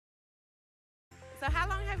So how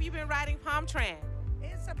long have you been riding Palmtran?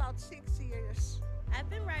 It's about 6 years. I've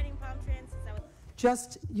been riding Palmtran since I was...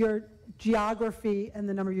 Just your geography and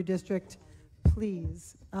the number of your district,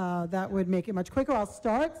 please. That would make it much quicker. I'll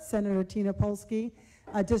start. Senator Tina Polsky,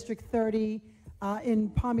 District 30.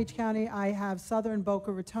 In Palm Beach County, I have Southern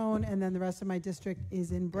Boca Raton, and then the rest of my district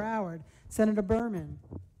is in Broward. Senator Berman.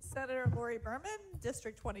 Senator Lori Berman,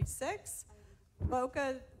 District 26.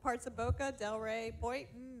 Boca, parts of Boca, Delray,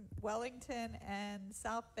 Boynton, Wellington, and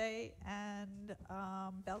South Bay, and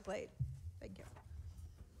Belglade. Thank you.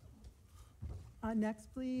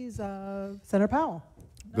 Next, please, Senator Powell.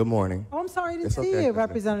 Good morning. Oh, I'm sorry, I didn't It's see okay. you,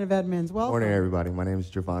 Representative Edmonds. Welcome. Good morning, everybody. My name is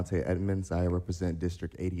Javante Edmonds. I represent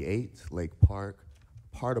District 88, Lake Park,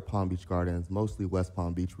 part of Palm Beach Gardens, mostly West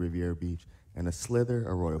Palm Beach, Riviera Beach, and a slither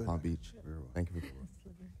of Royal Palm Beach. Thank you.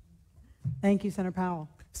 Thank you, Senator Powell.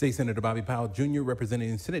 State Senator Bobby Powell, Jr.,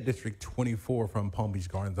 representing Senate District 24 from Palm Beach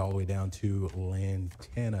Gardens all the way down to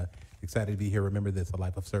Lantana. Excited to be here. Remember this, a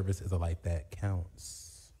life of service is a life that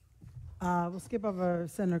counts. We'll skip over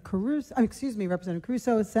Senator Caruso, Representative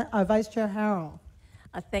Caruso, Vice Chair Harrell.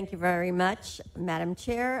 Thank you very much, Madam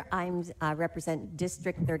Chair. I represent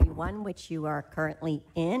District 31, which you are currently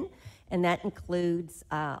in, and that includes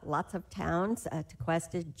lots of towns,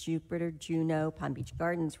 Tequesta, Jupiter, Juneau, Palm Beach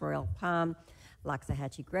Gardens, Royal Palm,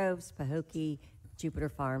 Loxahatchee Groves, Pahokee, Jupiter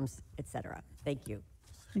Farms, etc. Thank you.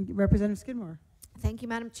 Thank you. Representative Skidmore. Thank you,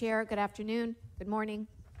 Madam Chair. Good afternoon. Good morning.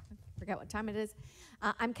 I forget what time it is.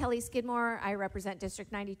 I'm Kelly Skidmore. I represent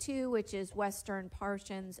District 92, which is western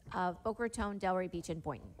portions of Boca Raton, Delray Beach, and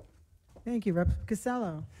Boynton. Thank you. Rep.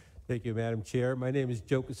 Casello. Thank you, Madam Chair. My name is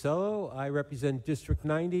Joe Casello. I represent District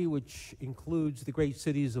 90, which includes the great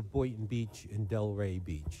cities of Boynton Beach and Delray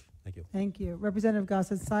Beach. Thank you. Thank you. Representative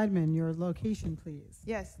Gossett-Seidman, your location, please.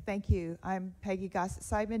 Yes, thank you. I'm Peggy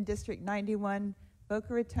Gossett-Seidman, District 91,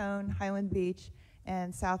 Boca Raton, Highland Beach,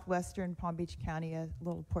 and southwestern Palm Beach County, a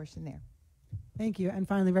little portion there. Thank you. And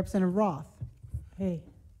finally, Representative Roth. Hey.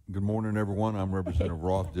 Good morning, everyone. I'm Representative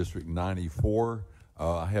Roth, District 94.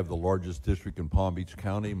 I have the largest district in Palm Beach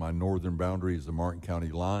County. My northern boundary is the Martin County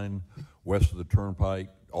line, west of the Turnpike,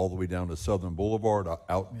 all the way down to Southern Boulevard,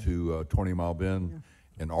 out to 20 Mile Bend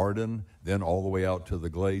and Arden, then all the way out to the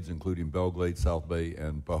Glades, including Belglade, South Bay,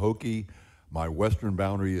 and Pahokee. My western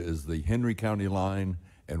boundary is the Henry County line,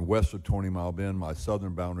 and west of 20 Mile Bend, my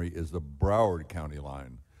southern boundary is the Broward County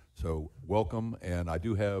line. So welcome, and I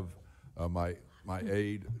do have my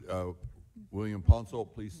aide, William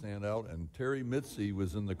Ponsult, please stand out, and Terry Mitzi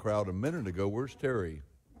was in the crowd a minute ago. Where's Terry?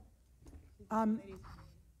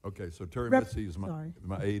 Okay, so Terry Mitzi is my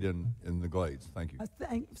aide in the Glades. Thank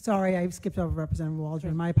you. Sorry, I skipped over Representative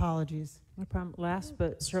Waldron. My apologies. No problem. Last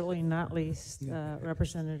but certainly not least,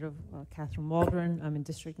 Representative Catherine Waldron. I'm in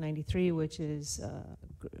District 93, which is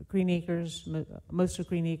Green Acres, most of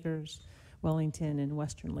Green Acres, Wellington, and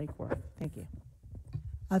Western Lake Worth. Thank you.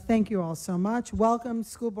 Thank you all so much. Welcome,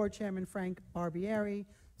 School Board Chairman Frank Barbieri,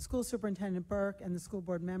 School Superintendent Burke, and the school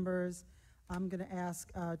board members. I'm going to ask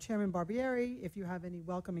Chairman Barbieri if you have any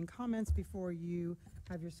welcoming comments before you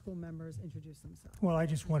have your school members introduce themselves. Well, I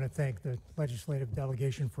just want to thank the legislative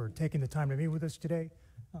delegation for taking the time to meet with us today.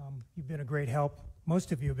 You've been a great help.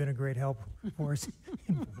 Most of you have been a great help for us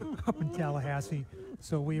up in Tallahassee.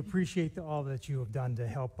 So we appreciate all that you have done to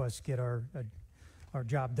help us get our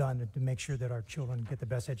job done and to make sure that our children get the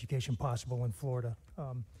best education possible in Florida.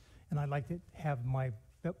 And I'd like to have my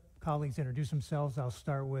colleagues introduce themselves. I'll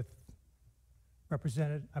start with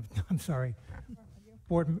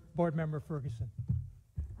Board Member Ferguson.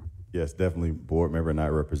 Yes, definitely board member,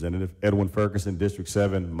 not representative. Edwin Ferguson, District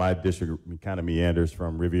 7. My district kind of meanders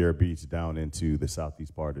from Riviera Beach down into the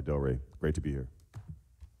southeast part of Delray. Great to be here.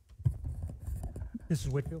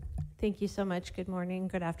 Mrs. Whitfield. Thank you so much. Good morning,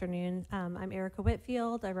 good afternoon. I'm Erica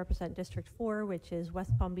Whitfield. I represent District 4, which is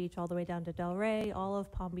West Palm Beach all the way down to Delray, all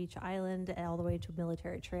of Palm Beach Island, all the way to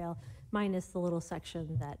Military Trail, minus the little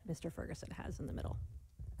section that Mr. Ferguson has in the middle.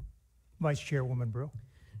 Vice Chairwoman Brill.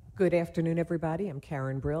 Good afternoon, everybody. I'm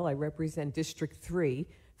Karen Brill. I represent District 3.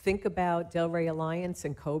 Think about Delray Alliance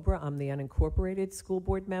and Cobra. I'm the unincorporated school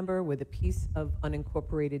board member with a piece of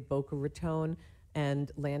unincorporated Boca Raton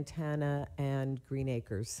and Lantana and Green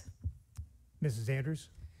Acres. Mrs. Andrews.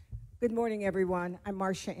 Good morning, everyone. I'm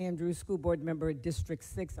Marcia Andrews, school board member, District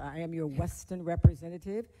 6. I am your Western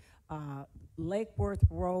representative. Lake Worth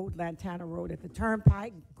Road, Lantana Road at the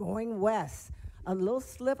Turnpike, going west. A little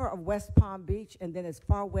sliver of West Palm Beach, and then as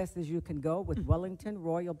far west as you can go with Wellington,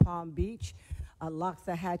 Royal Palm Beach,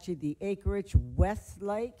 Loxahatchee, the acreage,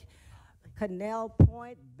 Westlake, Canal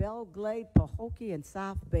Point, Belglade, Pahokee, and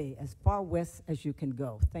South Bay, as far west as you can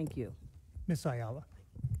go. Thank you. Ms. Ayala.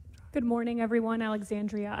 Good morning, everyone.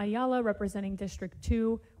 Alexandria Ayala, representing District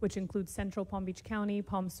 2, which includes Central Palm Beach County,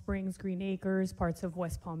 Palm Springs, Green Acres, parts of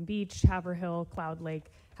West Palm Beach, Haverhill, Cloud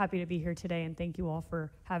Lake. Happy to be here today, and thank you all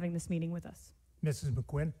for having this meeting with us. Mrs.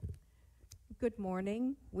 McQuinn. Good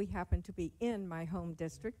morning. We happen to be in my home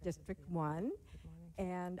district, District 1,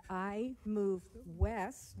 and I moved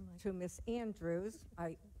west to Miss Andrews.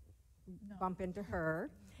 I bump into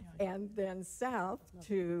her, and then south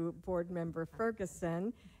to Board Member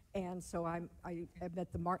Ferguson. And so I'm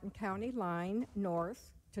at the Martin County line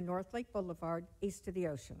north to North Lake Boulevard, east of the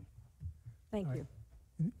ocean. Thank you.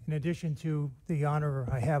 In addition to the honor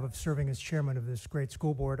I have of serving as chairman of this great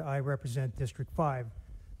school board, I represent District 5.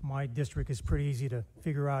 My district is pretty easy to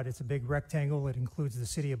figure out. It's a big rectangle. It includes the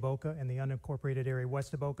city of Boca and the unincorporated area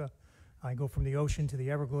west of Boca. I go from the ocean to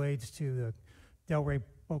the Everglades to the Delray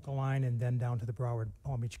Boca line and then down to the Broward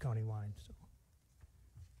Palm Beach County line.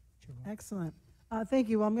 So. Excellent. Thank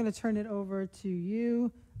you. Well, I'm going to turn it over to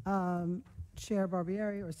you, Chair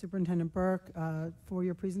Barbieri or Superintendent Burke, for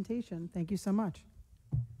your presentation. Thank you so much.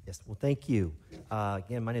 Yes, well, thank you.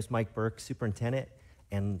 Again, my name is Mike Burke, Superintendent,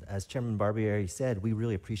 and as Chairman Barbieri said, we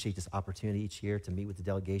really appreciate this opportunity each year to meet with the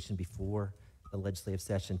delegation before the legislative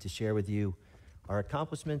session to share with you our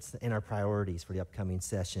accomplishments and our priorities for the upcoming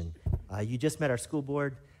session. You just met our school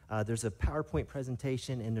board. There's a PowerPoint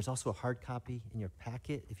presentation, and there's also a hard copy in your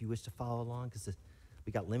packet if you wish to follow along, because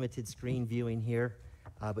we got limited screen viewing here.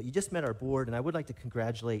 But you just met our board, and I would like to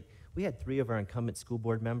congratulate, we had 3 of our incumbent school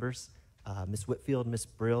board members, Ms. Whitfield, Ms.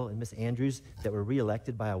 Brill, and Ms. Andrews, that were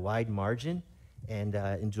reelected by a wide margin and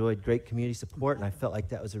enjoyed great community support, and I felt like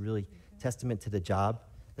that was a really testament to the job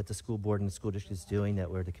that the school board and the school district is doing,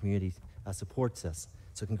 that where the community supports us.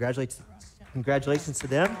 So congratulations to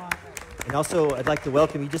them. And also, I'd like to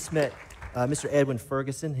welcome, you just met Mr. Edwin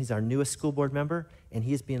Ferguson. He's our newest school board member, and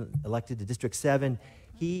he is being elected to District 7.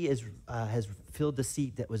 He has filled the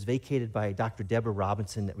seat that was vacated by Dr. Deborah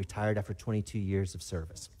Robinson that retired after 22 years of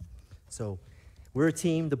service. So we're a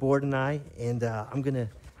team, the board and I, and I'm going to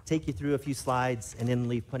take you through a few slides and then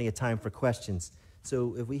leave plenty of time for questions.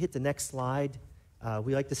 So if we hit the next slide,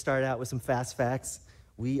 we like to start out with some fast facts.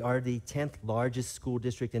 We are the 10th largest school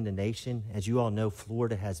district in the nation. As you all know,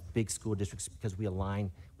 Florida has big school districts because we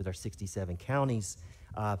align with our 67 counties.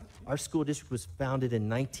 Our school district was founded in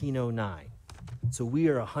 1909. So we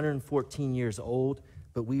are 114 years old,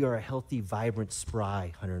 but we are a healthy, vibrant,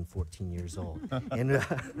 spry 114 years old. And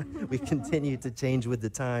we continue to change with the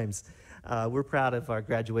times. We're proud of our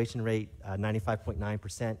graduation rate,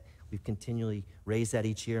 95.9%. We've continually raised that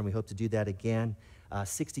each year, and we hope to do that again.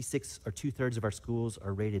 66 or 2/3 of our schools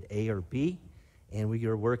are rated A or B, and we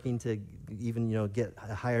are working to even get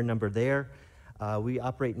a higher number there. We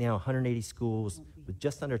operate now 180 schools with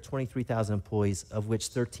just under 23,000 employees, of which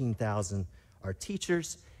 13,000 are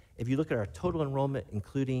teachers. If you look at our total enrollment,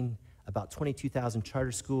 including about 22,000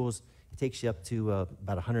 charter schools, it takes you up to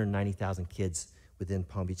about 190,000 kids within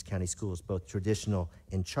Palm Beach County schools, both traditional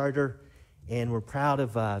and charter. And we're proud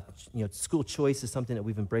of, school choice is something that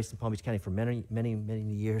we've embraced in Palm Beach County for many, many, many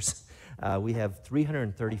years. We have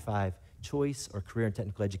 335 choice or career and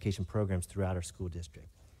technical education programs throughout our school district.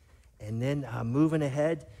 And then moving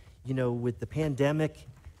ahead, with the pandemic,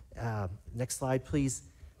 next slide, please.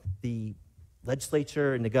 The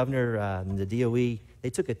legislature and the governor and the DOE, they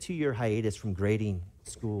took a 2-year hiatus from grading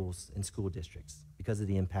schools and school districts because of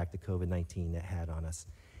the impact of COVID-19 that had on us.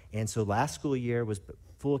 And so last school year was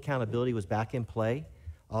full accountability was back in play.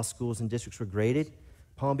 All schools and districts were graded.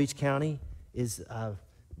 Palm Beach County is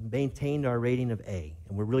maintained our rating of A,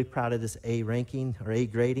 and we're really proud of this A ranking or A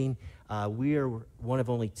grading. We are one of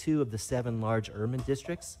only 2 of the 7 large urban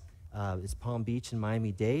districts. It's Palm Beach and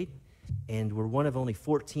Miami-Dade, and we're one of only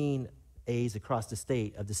 14 A's across the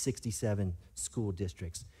state of the 67 school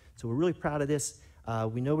districts. So we're really proud of this.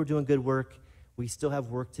 We know we're doing good work. We still have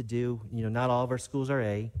work to do. Not all of our schools are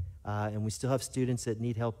A, and we still have students that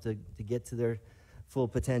need help to get to their full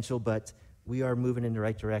potential, but we are moving in the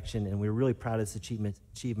right direction, and we're really proud of this achievement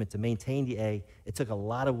to maintain the A. It took a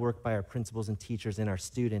lot of work by our principals and teachers and our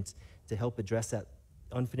students to help address that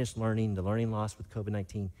unfinished learning, the learning loss with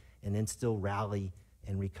COVID-19, and then still rally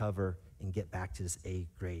and recover and get back to this A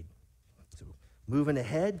grade. So moving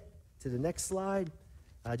ahead to the next slide,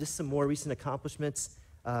 just some more recent accomplishments.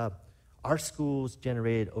 Our schools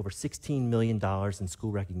generated over $16 million in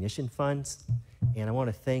school recognition funds, and I want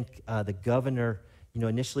to thank the governor.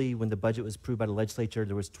 Initially when the budget was approved by the legislature,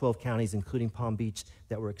 there was 12 counties, including Palm Beach,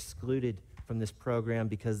 that were excluded from this program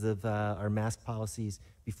because of our mask policies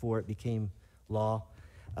before it became law.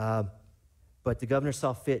 But the governor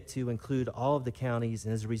saw fit to include all of the counties,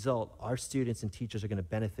 and as a result, our students and teachers are going to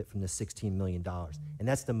benefit from the $16 million. And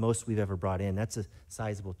that's the most we've ever brought in. That's a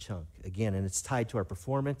sizable chunk, again, and it's tied to our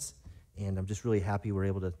performance, and I'm just really happy we're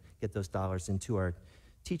able to get those dollars into our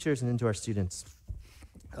teachers and into our students.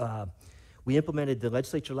 We implemented the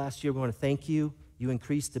legislature last year. We want to thank you. You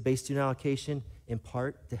increased the base student allocation in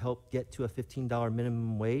part to help get to a $15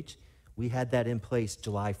 minimum wage. We had that in place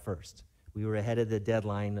July 1st. We were ahead of the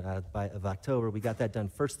deadline of October. We got that done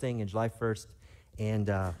first thing in July 1st,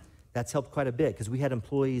 and that's helped quite a bit because we had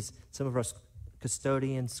employees, some of our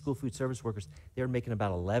custodians, school food service workers, they were making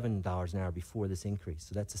about $11 an hour before this increase.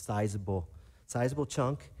 So that's a sizable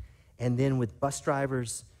chunk. And then with bus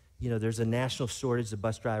drivers, you know, there's a national shortage of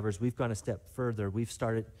bus drivers. We've gone a step further. We've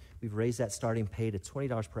raised that starting pay to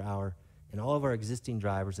 $20 per hour, and all of our existing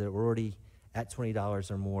drivers that were already at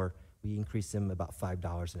 $20 or more, we increased them about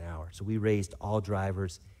 $5 an hour. So we raised all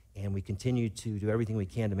drivers, and we continue to do everything we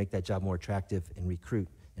can to make that job more attractive and recruit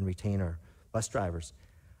and retain our bus drivers.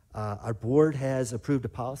 Our board has approved a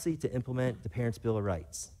policy to implement the Parents' Bill of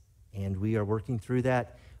Rights, and we are working through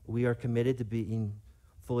that. We are committed to being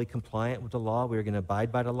fully compliant with the law. We're going to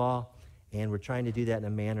abide by the law, and we're trying to do that in a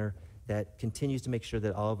manner that continues to make sure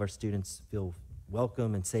that all of our students feel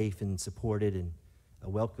welcome and safe and supported and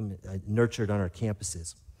welcome, nurtured on our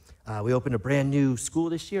campuses. We opened a brand new school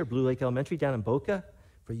this year, Blue Lake Elementary down in Boca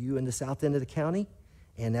for you in the south end of the county,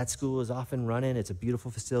 and that school is off and running. It's a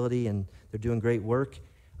beautiful facility, and they're doing great work.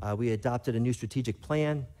 We adopted a new strategic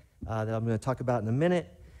plan that I'm going to talk about in a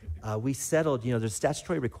minute. We settled, you know, there's a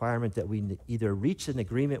statutory requirement that we either reach an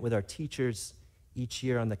agreement with our teachers each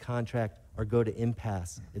year on the contract or go to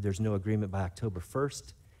impasse if there's no agreement by October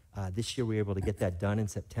 1st. This year we were able to get that done in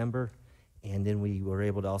September, and then we were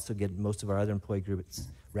able to also get most of our other employee groups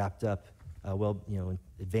wrapped up in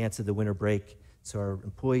advance of the winter break. So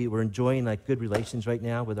we're enjoying like good relations right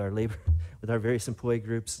now with our various employee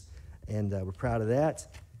groups, and we're proud of that.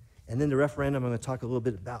 And then the referendum, I'm going to talk a little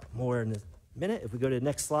bit about more in a minute. If we go to the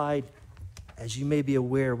next slide, as you may be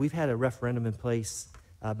aware, we've had a referendum in place.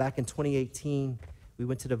 Back in 2018, we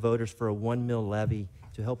went to the voters for a 1 mil levy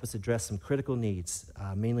to help us address some critical needs,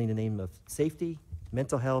 mainly in the name of safety,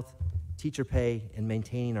 mental health, teacher pay, and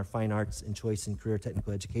maintaining our fine arts and choice and career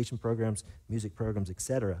technical education programs, music programs, et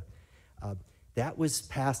cetera. That was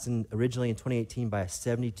passed originally in 2018 by a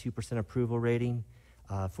 72% approval rating.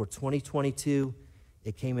 For 2022,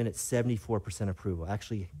 it came in at 74% approval,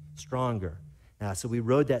 actually stronger. So we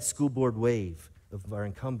rode that school board wave of our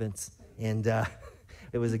incumbents, and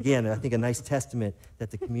it was, again, I think a nice testament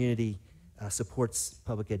that the community supports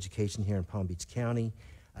public education here in Palm Beach County.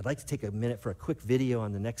 I'd like to take a minute for a quick video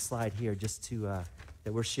on the next slide here just to,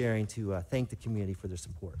 that we're sharing to thank the community for their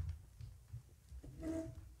support.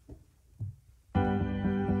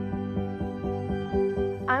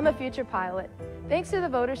 I'm a future pilot. Thanks to the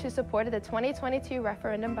voters who supported the 2022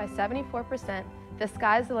 referendum by 74%, the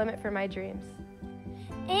sky's the limit for my dreams.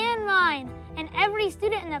 And mine, and every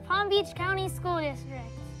student in the Palm Beach County School District.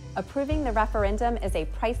 Approving the referendum is a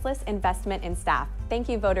priceless investment in staff. Thank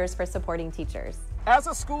you, voters, for supporting teachers. As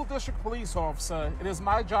a school district police officer, it is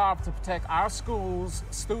my job to protect our schools,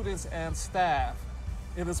 students, and staff.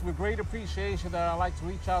 It is with great appreciation that I'd like to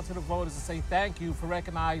reach out to the voters and say thank you for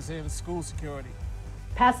recognizing school security.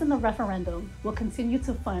 Passing the referendum will continue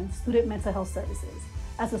to fund student mental health services.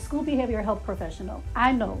 As a school behavioral health professional,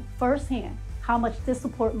 I know firsthand how much this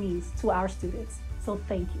support means to our students, so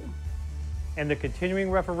thank you. And the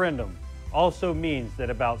continuing referendum also means that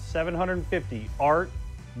about 750 art,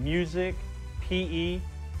 music, PE,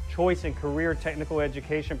 choice and career technical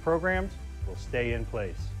education programs will stay in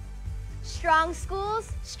place. Strong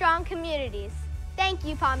schools, strong communities. Thank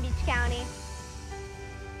you, Palm Beach County.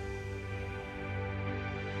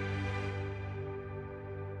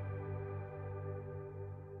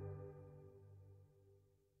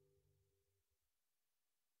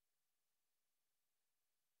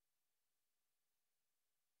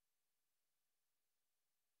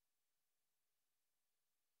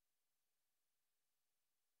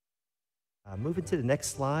 Moving to the next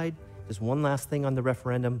slide, just one last thing on the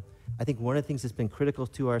referendum. I think one of the things that's been critical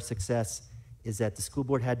to our success is that the school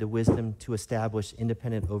board had the wisdom to establish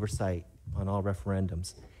independent oversight on all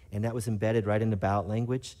referendums, and that was embedded right in the ballot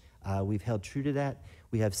language. We've held true to that.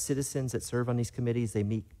 We have citizens that serve on these committees. They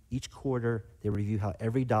meet each quarter. They review how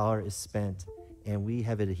every dollar is spent, and we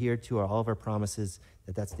have adhered to all of our promises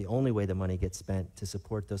that that's the only way the money gets spent, to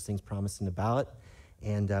support those things promised in the ballot,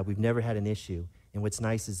 and we've never had an issue. And what's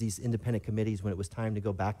nice is these independent committees, when it was time to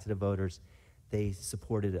go back to the voters, they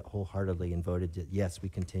supported it wholeheartedly and voted that, yes, we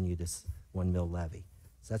continue this 1 mil levy.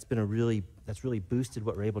 So that's really boosted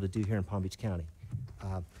what we're able to do here in Palm Beach County.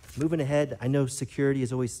 Moving ahead, I know security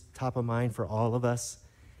is always top of mind for all of us.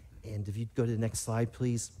 And if you'd go to the next slide,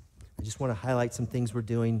 please. I just want to highlight some things we're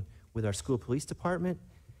doing with our school police department.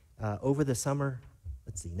 Over the summer,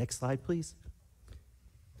 let's see, next slide, please.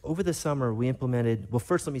 Over the summer, we implemented, well,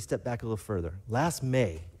 first let me step back a little further. Last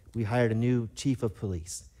May, we hired a new chief of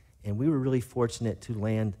police, and we were really fortunate to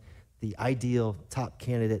land the ideal top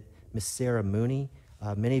candidate, Miss Sarah Mooney.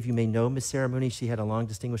 Many of you may know Miss Sarah Mooney. She had a long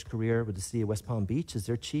distinguished career with the city of West Palm Beach as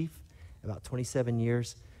their chief, about 27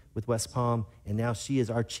 years with West Palm, and now she is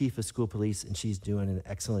our chief of school police, and she's doing an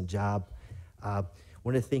excellent job.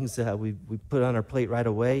 One of the things we put on our plate right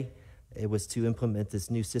away, it was to implement this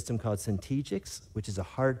new system called Centegix, which is a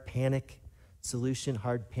hard panic solution,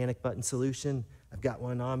 hard panic button solution. I've got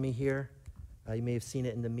one on me here. You may have seen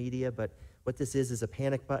it in the media, but what this is a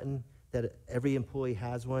panic button that every employee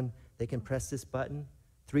has one. They can press this button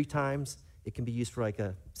 3 times. It can be used for, like,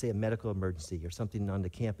 say, a medical emergency or something on the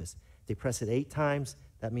campus. If they press it 8 times,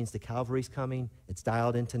 that means the cavalry's coming. It's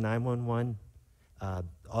dialed into 911.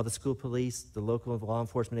 All the school police, the local law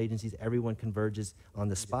enforcement agencies, everyone converges on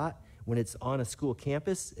the spot. When it's on a school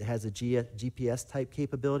campus, it has a GPS-type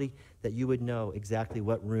capability that you would know exactly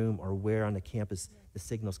what room or where on the campus the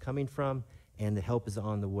signal's coming from, and the help is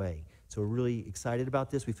on the way. So we're really excited about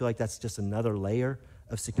this. We feel like that's just another layer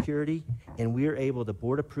of security, and we were able, the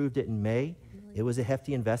board approved it in May. It was a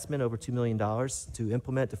hefty investment, over $2 million to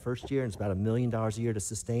implement the first year, and it's about $1 million a year to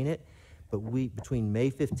sustain it. But between May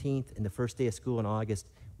 15th and the first day of school in August,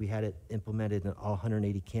 we had it implemented in all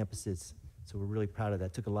 180 campuses. So we're really proud of that.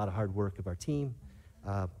 It took a lot of hard work of our team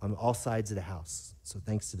on all sides of the house. So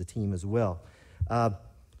thanks to the team as well.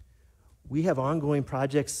 We have ongoing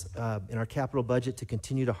projects in our capital budget to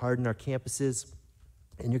continue to harden our campuses,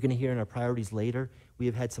 and you're going to hear in our priorities later. We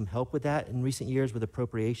have had some help with that in recent years with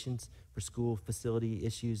appropriations for school facility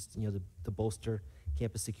issues, to bolster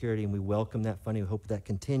campus security, and we welcome that funding. We hope that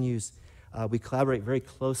continues. We collaborate very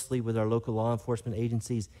closely with our local law enforcement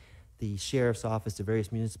agencies, the sheriff's office, the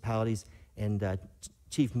various municipalities, and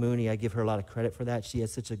Chief Mooney, I give her a lot of credit for that. She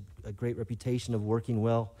has such a great reputation of working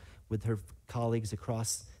well with her colleagues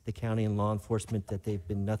across the county and law enforcement that they've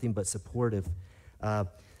been nothing but supportive.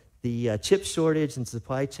 The chip shortage and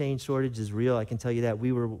supply chain shortage is real. I can tell you that.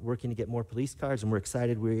 We were working to get more police cars, and we're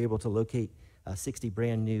excited we were able to locate 60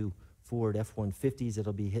 brand new Ford F-150s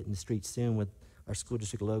that'll be hitting the streets soon with our school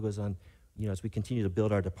district logos on, as we continue to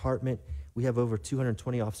build our department. We have over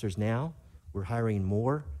 220 officers now. We're hiring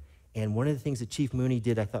more. And one of the things that Chief Mooney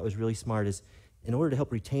did I thought was really smart is, in order to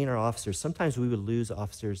help retain our officers, sometimes we would lose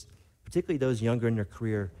officers, particularly those younger in their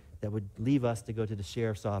career, that would leave us to go to the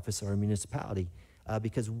sheriff's office or a municipality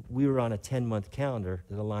because we were on a 10-month calendar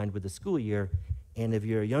that aligned with the school year. And if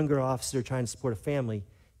you're a younger officer trying to support a family,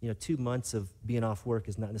 2 months of being off work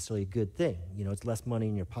is not necessarily a good thing. It's less money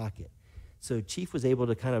in your pocket. So Chief was able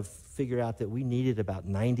to kind of figure out that we needed about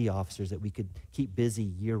 90 officers that we could keep busy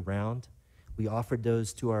year-round. We offered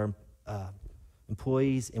those to our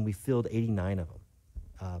employees, and we filled 89 of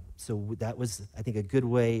them. So that was, I think, a good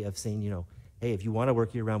way of saying, hey, if you want to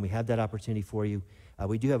work year-round, we have that opportunity for you.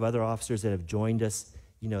 We do have other officers that have joined us,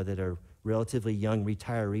 that are relatively young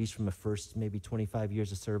retirees from the first maybe 25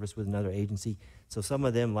 years of service with another agency. So some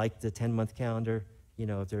of them like the 10-month calendar,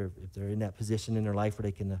 if they're in that position in their life where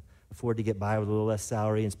they can afford to get by with a little less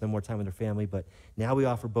salary and spend more time with their family. But now we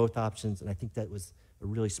offer both options, and I think that was a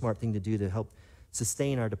really smart thing to do to help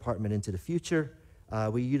sustain our department into the future.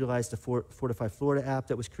 We utilized the Fortify Florida app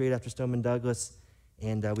that was created after Stoneman Douglas,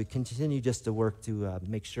 and we continue just to work to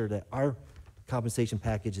make sure that our compensation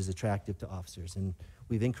package is attractive to officers. And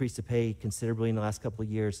we've increased the pay considerably in the last couple of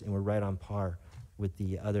years, and we're right on par with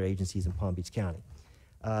the other agencies in Palm Beach County.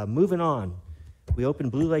 Moving on, we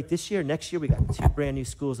opened Blue Lake this year. Next year, we got 2 brand new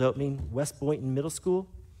schools opening. West Boynton Middle School,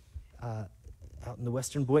 out in the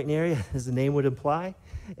western Boynton area, as the name would imply.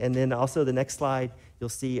 And then also the next slide, you'll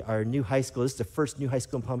see our new high school. This is the first new high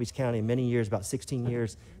school in Palm Beach County in many years, about 16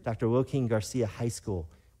 years, Dr. Joaquin Garcia High School,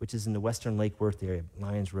 which is in the western Lake Worth area,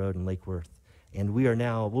 Lyons Road and Lake Worth. And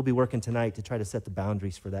we'll be working tonight to try to set the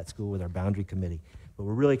boundaries for that school with our boundary committee. But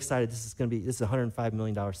we're really excited. This is a $105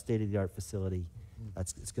 million state-of-the-art facility.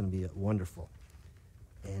 It's going to be wonderful.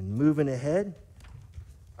 And moving ahead,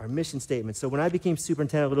 our mission statement. So when I became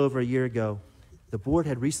superintendent a little over a year ago, the board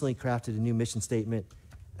had recently crafted a new mission statement,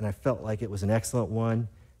 and I felt like it was an excellent one.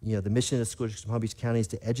 The mission of the School District of Palm Beach County is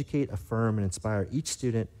to educate, affirm, and inspire each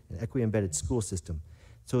student in an equity-embedded school system.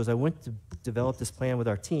 So as I went to develop this plan with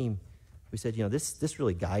our team, we said, this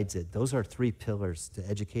really guides it. Those are 3 pillars: to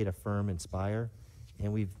educate, affirm, inspire.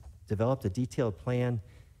 And we've developed a detailed plan.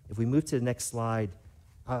 If we move to the next slide,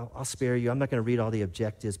 I'll spare you. I'm not going to read all the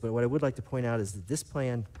objectives, but what I would like to point out is that this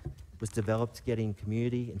plan was developed getting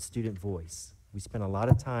community and student voice. We spent a lot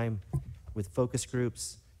of time with focus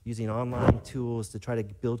groups, using online tools to try to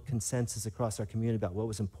build consensus across our community about what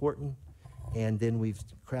was important, and then we've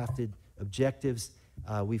crafted objectives.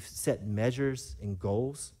 We've set measures and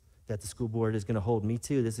goals that the school board is going to hold me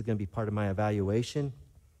to. This is going to be part of my evaluation.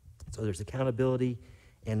 So there's accountability,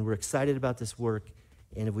 and we're excited about this work.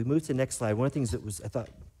 And if we move to the next slide, one of the things that I thought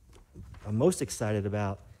I'm most excited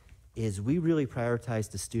about is we really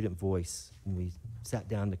prioritized the student voice when we sat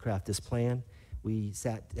down to craft this plan. We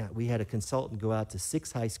had a consultant go out to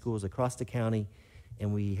 6 high schools across the county,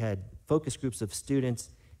 and we had focus groups of students,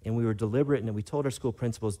 and we were deliberate, and we told our school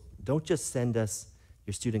principals, don't just send us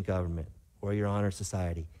your student government or your honor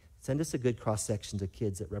society. Send us a good cross-section of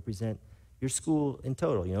kids that represent your school in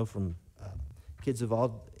total, you know, from kids of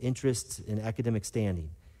all interests in academic standing.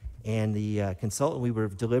 And the consultant, we were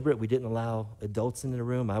deliberate. We didn't allow adults into the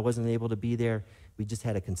room. I wasn't able to be there. We just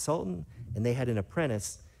had a consultant, and they had an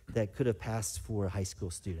apprentice that could have passed for a high school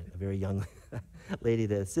student, a very young lady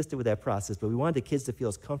that assisted with that process. But we wanted the kids to feel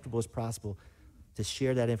as comfortable as possible to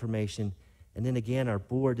share that information. And then again, our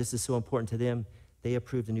board, this is so important to them, they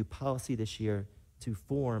approved a new policy this year to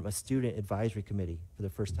form a student advisory committee for the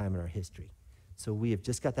first time in our history. So we have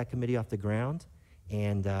just got that committee off the ground,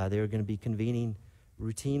 and they're going to be convening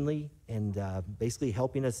routinely and basically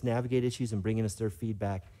helping us navigate issues and bringing us their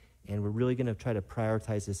feedback. And we're really going to try to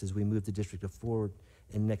prioritize this as we move the district forward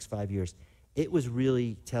in the next 5 years. It was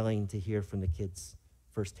really telling to hear from the kids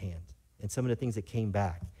firsthand and some of the things that came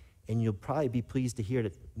back. And you'll probably be pleased to hear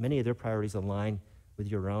that many of their priorities align with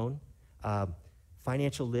your own.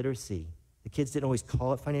 Financial literacy. The kids didn't always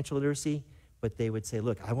call it financial literacy, but they would say,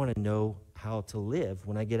 look, I want to know how to live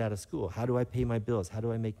when I get out of school. How do I pay my bills? How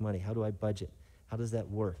do I make money? How do I budget? How does that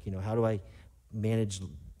work? You know, how do I manage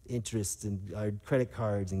interest and credit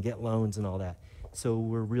cards and get loans and all that? So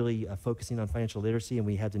we're really focusing on financial literacy, and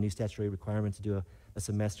we have the new statutory requirement to do a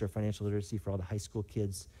semester of financial literacy for all the high school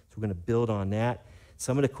kids. So we're going to build on that.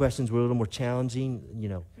 Some of the questions were a little more challenging. You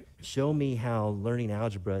know, show me how learning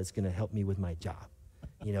algebra is going to help me with my job.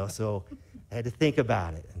 You know, so I had to think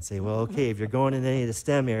about it and say, well, okay, if you're going in any of the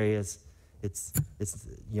STEM areas, it's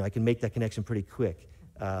you know, I can make that connection pretty quick.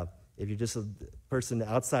 If you're just a person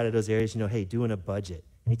outside of those areas, you know, hey, doing a budget,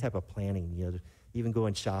 any type of planning, you know, even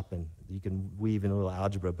going shopping, you can weave in a little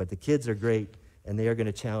algebra. But the kids are great, and they are going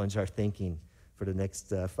to challenge our thinking for the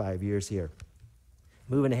next 5 years here.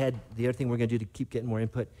 Moving ahead, the other thing we're going to do to keep getting more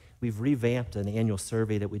input, we've revamped an annual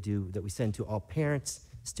survey that we send to all parents,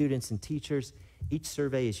 students, and teachers. Each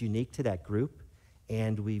survey is unique to that group,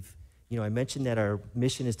 and I mentioned that our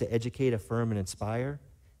mission is to educate, affirm, and inspire.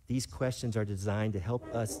 These questions are designed to help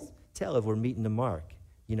us tell if we're meeting the mark.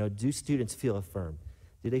 You know, do students feel affirmed?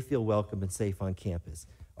 Do they feel welcome and safe on campus?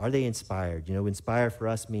 Are they inspired? You know, inspire for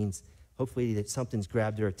us means hopefully that something's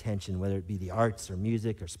grabbed their attention, whether it be the arts or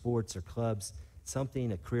music or sports or clubs,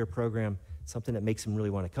 something, a career program, something that makes them really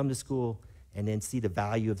want to come to school and then see the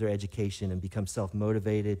value of their education and become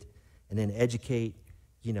self-motivated. And then educate,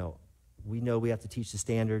 you know we have to teach the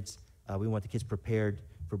standards. We want the kids prepared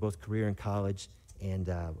for both career and college, and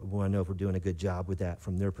we want to know if we're doing a good job with that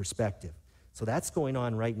from their perspective. So that's going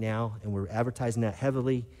on right now, and we're advertising that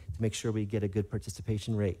heavily to make sure we get a good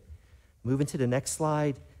participation rate. Moving to the next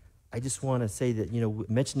slide, I just want to say that, we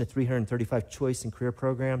mentioned the 335 choice and career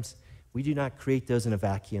programs. We do not create those in a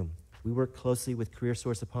vacuum. We work closely with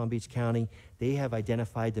CareerSource of Palm Beach County. They have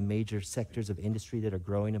identified the major sectors of industry that are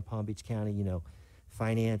growing in Palm Beach County,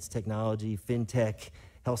 finance, technology, fintech,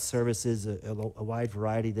 health services, a wide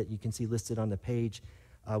variety that you can see listed on the page.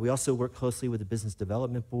 We also work closely with the Business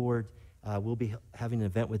Development Board. We'll be having an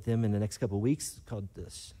event with them in the next couple of weeks called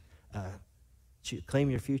Claim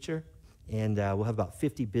Your Future. And we'll have about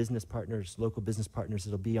 50 business partners, local business partners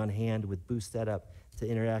that'll be on hand with booths set up to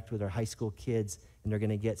interact with our high school kids. And they're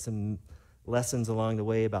going to get some lessons along the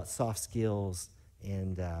way about soft skills.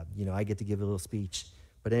 And, I get to give a little speech.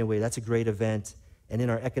 But anyway, that's a great event. And in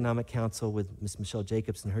our Economic Council with Ms. Michelle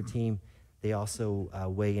Jacobs and her team, they also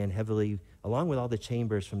weigh in heavily, along with all the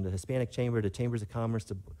chambers, from the Hispanic Chamber to Chambers of Commerce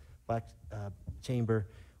to Black Chamber.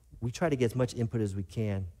 We try to get as much input as we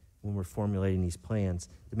can when we're formulating these plans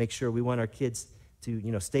to make sure we want our kids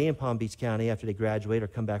to, stay in Palm Beach County after they graduate or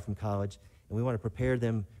come back from college. And we want to prepare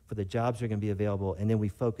them for the jobs that are going to be available, and then we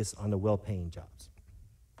focus on the well-paying jobs.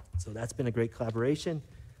 So that's been a great collaboration.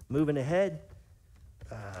 Moving ahead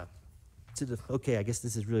I guess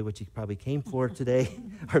this is really what you probably came for today,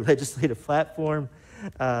 our legislative platform.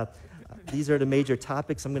 These are the major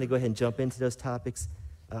topics. I'm going to go ahead and jump into those topics.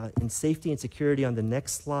 In safety and security on the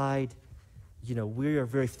next slide, you know, we are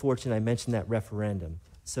very fortunate. I mentioned that referendum.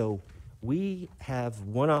 So we have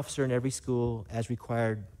one officer in every school as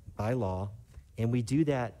required by law, and we do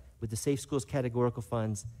that with the Safe Schools categorical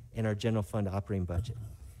funds and our general fund operating budget.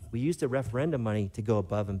 We use the referendum money to go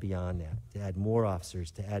above and beyond that, to add more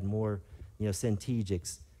officers, to add more, you know,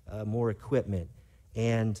 centegics, more equipment.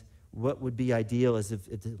 And what would be ideal is if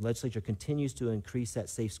the legislature continues to increase that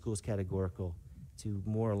Safe Schools categorical to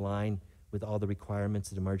more align with all the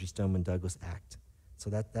requirements of the Marjorie Stoneman Douglas Act. So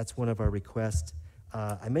that's one of our requests.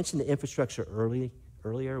 I mentioned the infrastructure earlier.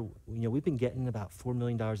 You know, we've been getting about $4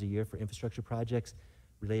 million a year for infrastructure projects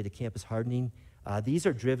related to campus hardening. These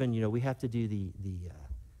are driven, you know, we have to do the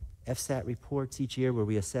FSAT reports each year where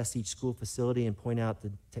we assess each school facility and point out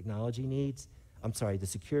the technology needs, the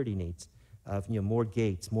security needs of, you know, more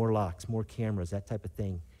gates, more locks, more cameras, that type of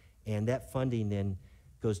thing. And that funding then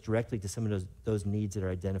goes directly to some of those needs that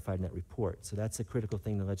are identified in that report. So that's a critical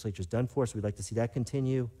thing the legislature's done for us. We'd like to see that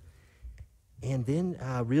continue. And then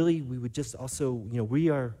really we would just also, you know, we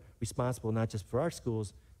are responsible not just for our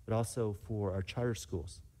schools, but also for our charter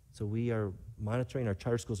schools. So we are monitoring our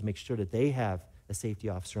charter schools to make sure that they have a safety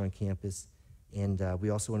officer on campus. And we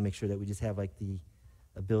also want to make sure that we just have like the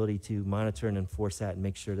ability to monitor and enforce that and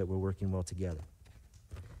make sure that we're working well together.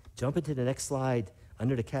 Jump into the next slide.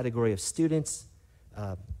 Under the category of students,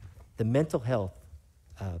 the mental health.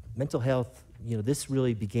 You know, this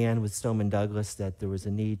really began with Stoneman Douglas, that there was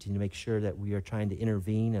a need to make sure that we are trying to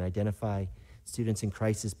intervene and identify students in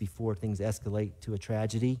crisis before things escalate to a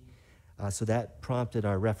tragedy. So that prompted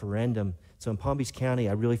our referendum. So in Palm Beach County,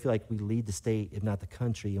 I really feel like we lead the state, if not the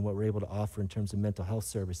country, in what we're able to offer in terms of mental health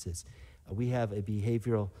services. We have a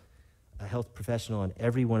behavioral health professional on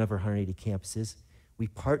every one of our 180 campuses. We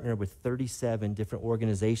partner with 37 different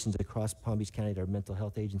organizations across Palm Beach County that are mental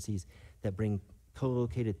health agencies that bring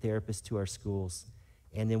co-located therapists to our schools.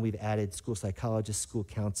 And then we've added school psychologists, school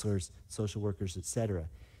counselors, social workers, et cetera.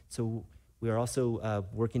 So we are also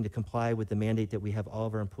working to comply with the mandate that we have all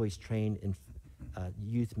of our employees trained in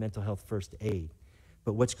youth mental health first aid.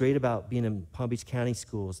 But what's great about being in Palm Beach County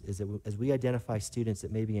schools is that as we identify students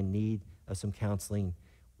that may be in need of some counseling,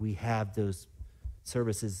 we have those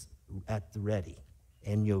services at the ready.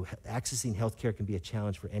 And you know, accessing healthcare can be a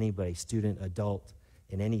challenge for anybody, student, adult,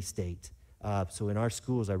 in any state. So in our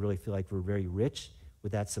schools, I really feel like we're very rich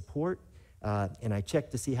with that support. And I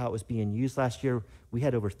checked to see how it was being used last year. We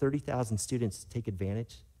had over 30,000 students take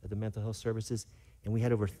advantage of the mental health services, and we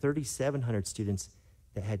had over 3,700 students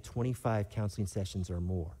that had 25 counseling sessions or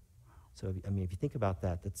more. So, I mean, if you think about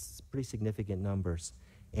that, that's pretty significant numbers.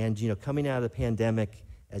 And, you know, coming out of the pandemic,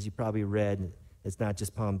 as you probably read, it's not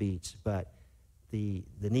just Palm Beach, but the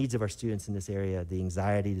needs of our students in this area, the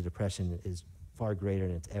anxiety, the depression is far greater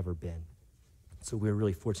than it's ever been. So we're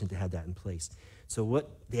really fortunate to have that in place. So what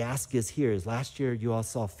the ask is here is last year you all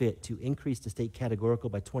saw fit to increase the state categorical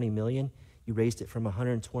by 20 million. You raised it from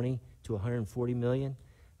 120 to 140 million.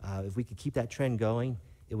 If we could keep that trend going,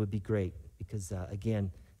 it would be great because,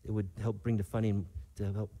 again, it would help bring the funding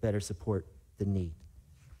to help better support the need.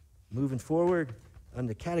 Moving forward, on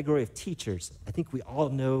the category of teachers, I think we all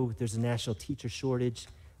know there's a national teacher shortage.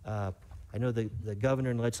 I know the governor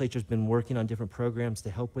and legislature has been working on different programs to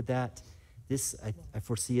help with that. This, I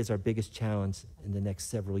foresee, as our biggest challenge in the next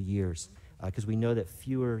several years because we know that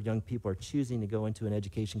fewer young people are choosing to go into an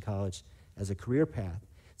education college as a career path.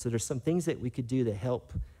 So there's some things that we could do to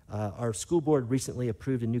help. Our school board recently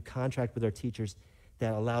approved a new contract with our teachers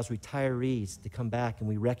that allows retirees to come back, and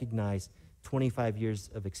we recognize 25 years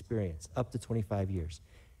of experience, up to 25 years.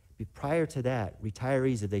 Prior to that,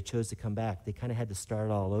 retirees, if they chose to come back, they kind of had to start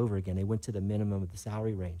all over again. They went to the minimum of the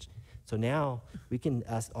salary range. So now we can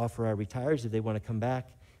offer our retirees, if they want to come back,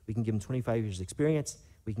 we can give them 25 years experience,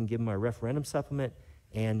 we can give them our referendum supplement,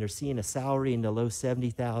 and they're seeing a salary in the low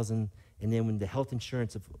 70,000. And then when the health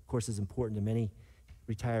insurance, of course, is important to many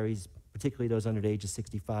retirees, particularly those under the age of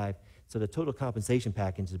 65. So the total compensation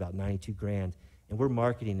package is about 92 grand. And we're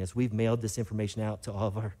marketing this. We've mailed this information out to all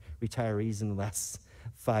of our retirees in the last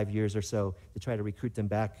 5 years or so to try to recruit them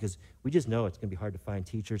back because we just know it's going to be hard to find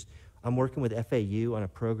teachers. I'm working with FAU on a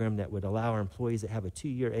program that would allow our employees that have a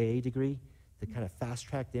 2-year AA degree to kind of fast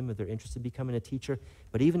track them if they're interested in becoming a teacher.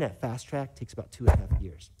 But even that fast track takes about 2.5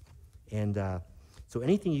 years. And so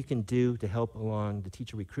anything you can do to help along the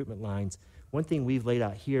teacher recruitment lines. One thing we've laid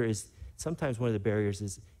out here is sometimes one of the barriers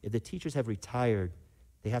is if the teachers have retired,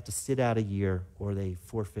 they have to sit out a year or they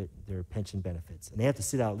forfeit their pension benefits. And they have to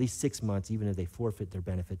sit out at least 6 months even if they forfeit their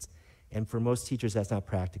benefits. And for most teachers, that's not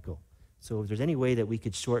practical. So if there's any way that we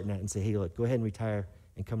could shorten that and say, hey, look, go ahead and retire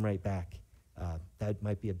and come right back, that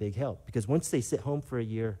might be a big help. Because once they sit home for a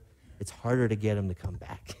year, it's harder to get them to come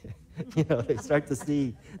back. you know, they start to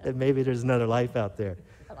see that maybe there's another life out there.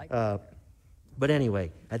 But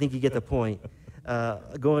anyway, I think you get the point.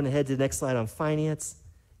 Going ahead to the next slide on finance,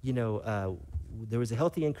 you know, there was a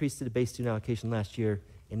healthy increase to the base student allocation last year,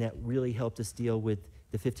 and that really helped us deal with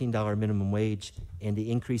the $15 minimum wage and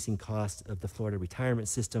the increasing cost of the Florida retirement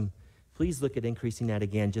system. Please look at increasing that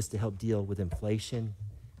again just to help deal with inflation.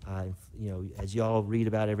 You know, as you all read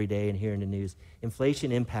about every day and hear in the news,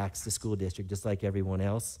 inflation impacts the school district just like everyone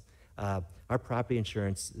else. Our property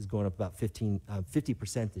insurance is going up about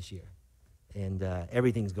 50% this year, and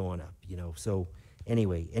everything's going up, you know. So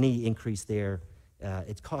anyway, any increase there,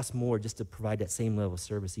 it costs more just to provide that same level of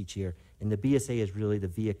service each year, and the BSA is really the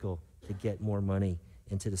vehicle to get more money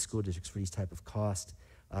into the school districts for these type of costs.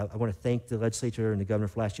 I want to thank the legislature and the governor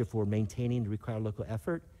for last year for maintaining the required local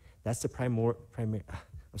effort. That's the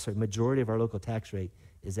majority of our local tax rate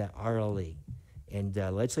is at RLE. And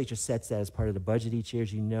legislature sets that as part of the budget each year,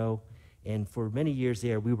 as you know. And for many years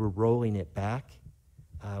there, we were rolling it back,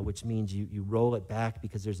 which means you roll it back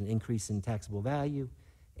because there's an increase in taxable value.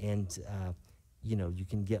 And, you know, you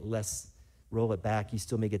can get less, roll it back. You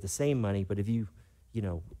still may get the same money, but if you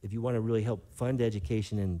want to really help fund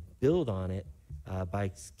education and build on it,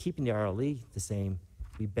 by keeping the RLE the same,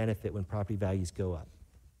 we benefit when property values go up.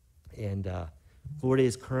 And Florida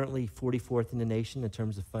is currently 44th in the nation in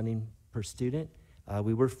terms of funding per student.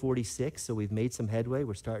 We were 46, so we've made some headway.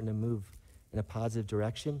 We're starting to move in a positive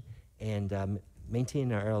direction, and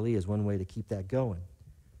maintaining our RLE is one way to keep that going.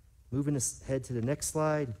 Moving ahead to the next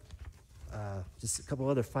slide, just a couple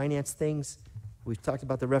other finance things. We've talked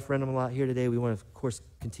about the referendum a lot here today. We want to, of course,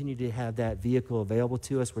 continue to have that vehicle available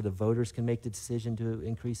to us where the voters can make the decision to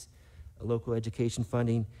increase local education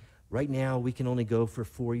funding. Right now, we can only go for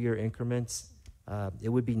 4-year increments. It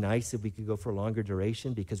would be nice if we could go for a longer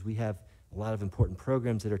duration because we have a lot of important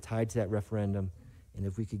programs that are tied to that referendum. And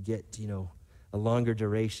if we could get, you know, a longer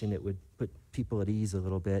duration, it would put people at ease a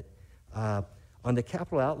little bit. On the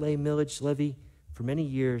capital outlay millage levy, for many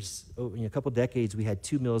years, in a couple decades, we had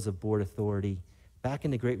 2 mills of board authority. Back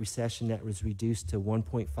in the Great Recession, that was reduced to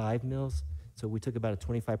 1.5 mills. So we took about a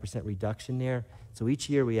 25% reduction there. So each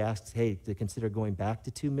year we asked, hey, to consider going back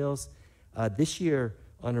to 2 mills. This year,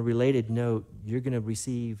 on a related note, you're going to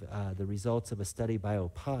receive the results of a study by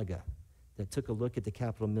OPAGA that took a look at the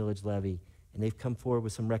capital millage levy, and they've come forward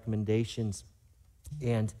with some recommendations.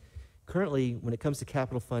 And currently, when it comes to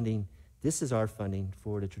capital funding, this is our funding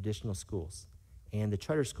for the traditional schools. And the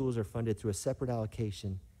charter schools are funded through a separate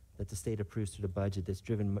allocation that the state approves through the budget that's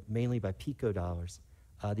driven mainly by PICO dollars.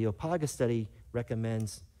 The OPAGA study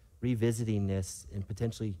recommends revisiting this and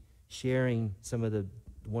potentially sharing some of the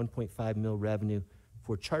 1.5 mil revenue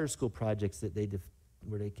for charter school projects that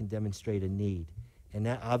where they can demonstrate a need. And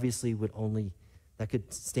that obviously that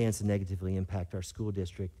could stand to negatively impact our school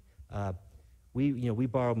district. We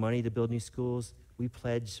borrow money to build new schools. We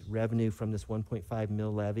pledge revenue from this 1.5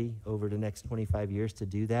 mil levy over the next 25 years to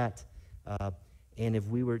do that. And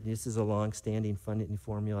this is a long-standing funding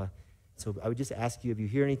formula. So I would just ask you, if you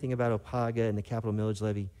hear anything about OPAGA and the capital millage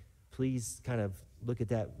levy, please kind of look at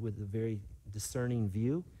that with a very discerning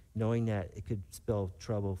view, knowing that it could spell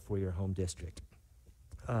trouble for your home district.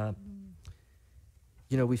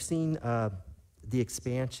 We've seen the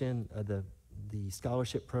expansion of the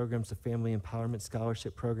scholarship programs, the family empowerment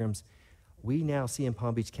scholarship programs. We now see in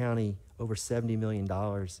Palm Beach County over $70 million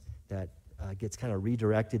that gets kind of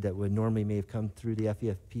redirected that would normally may have come through the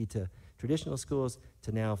FEFP to traditional schools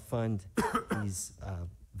to now fund these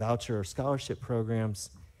voucher or scholarship programs.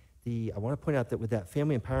 I want to point out that with that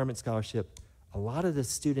family empowerment scholarship, a lot of the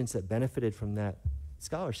students that benefited from that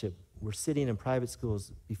scholarship were sitting in private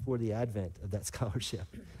schools before the advent of that scholarship.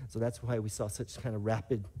 So that's why we saw such kind of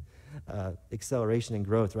rapid acceleration and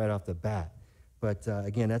growth right off the bat. But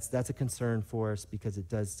again, that's a concern for us because it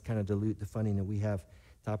does kind of dilute the funding that we have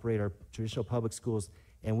to operate our traditional public schools.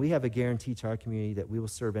 And we have a guarantee to our community that we will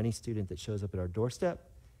serve any student that shows up at our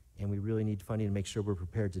doorstep, and we really need funding to make sure we're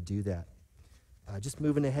prepared to do that. Just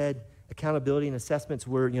moving ahead, accountability and assessments.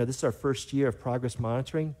 This is our first year of progress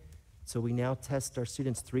monitoring. So we now test our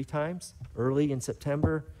students 3 times, early in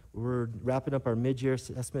September. We're wrapping up our mid-year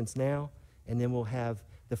assessments now, and then we'll have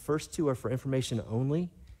the first 2 are for information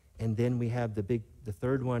only, and then we have the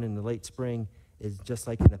third one in the late spring is just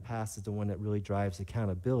like in the past is the one that really drives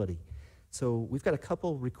accountability. So we've got a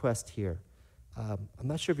couple requests here. I'm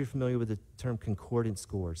not sure if you're familiar with the term concordance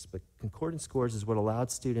scores, but concordance scores is what allowed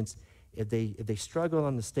students, if they struggle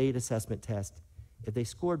on the state assessment test, if they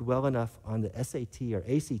scored well enough on the SAT or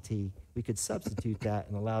ACT, we could substitute that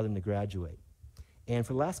and allow them to graduate. And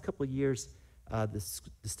for the last couple of years, the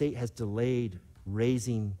state has delayed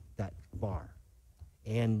raising that bar.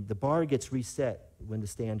 And the bar gets reset when the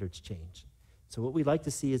standards change. So what we'd like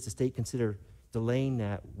to see is the state consider delaying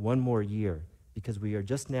that one more year, because we are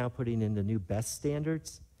just now putting in the new best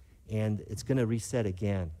standards, and it's going to reset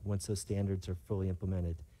again once those standards are fully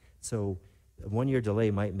implemented. So a one-year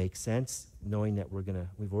delay might make sense, knowing that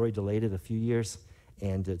we've already delayed it a few years,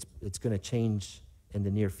 and it's going to change in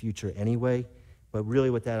the near future anyway. But really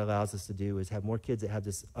what that allows us to do is have more kids that have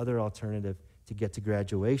this other alternative to get to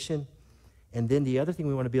graduation. And then the other thing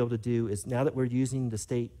we want to be able to do is, now that we're using the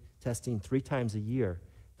state testing 3 times a year,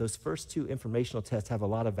 those first 2 informational tests have a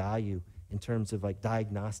lot of value in terms of like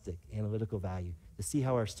diagnostic, analytical value, to see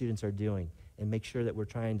how our students are doing and make sure that we're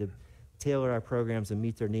trying to tailor our programs and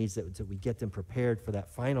meet their needs, that we get them prepared for that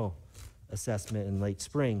final assessment in late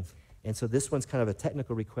spring. And so this one's kind of a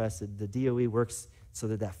technical request that the DOE works so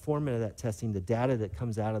that that format of that testing, the data that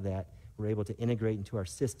comes out of that, we're able to integrate into our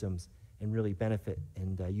systems and really benefit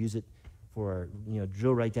and use it for,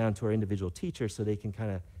 drill right down to our individual teachers so they can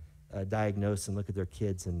kind of diagnose and look at their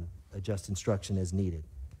kids and adjust instruction as needed.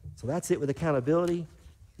 So that's it with accountability.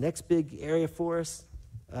 Next big area for us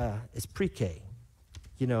is pre-K.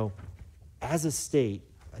 As a state,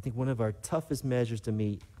 I think one of our toughest measures to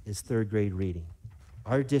meet is 3rd grade reading.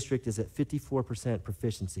 Our district is at 54%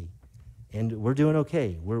 proficiency, and we're doing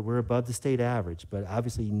okay. We're above the state average, but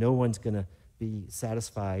obviously no one's going to be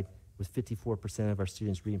satisfied with 54% of our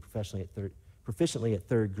students reading proficiently at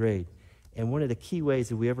 3rd grade. And one of the key ways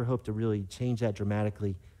that we ever hope to really change that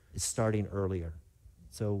dramatically is starting earlier.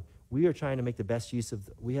 So we are trying to make the best use of,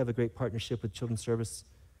 we have a great partnership with Children's Service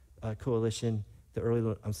Coalition,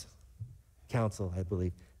 the Council, I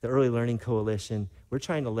believe, the Early Learning Coalition. We're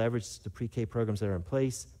trying to leverage the pre-K programs that are in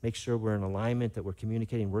place, make sure we're in alignment, that we're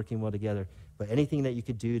communicating, working well together. But anything that you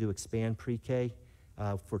could do to expand pre-K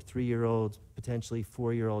for 3-year-olds, potentially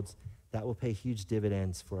 4-year-olds, that will pay huge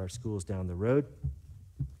dividends for our schools down the road.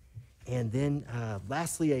 And then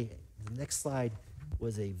lastly, the next slide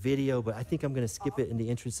was a video, but I think I'm going to skip it in the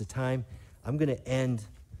interest of time. I'm going to end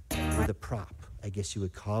with a prop, I guess you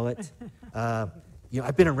would call it.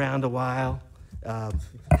 I've been around a while,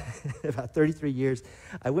 about 33 years.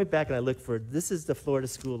 I went back and I looked for, this is the Florida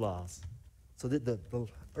school laws. So the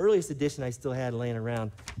earliest edition I still had laying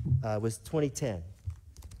around was 2010.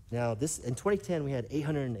 Now, in 2010, we had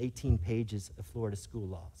 818 pages of Florida school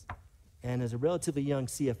laws. And as a relatively young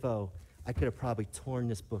CFO, I could have probably torn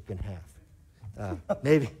this book in half.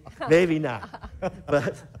 Maybe not.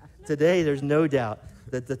 But today, there's no doubt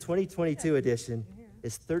that the 2022 edition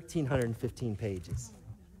is 1,315 pages.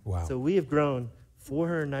 Wow. So we have grown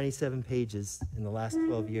 497 pages in the last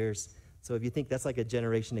 12 years. So if you think that's like a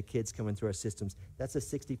generation of kids coming through our systems, that's a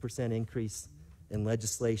 60% increase in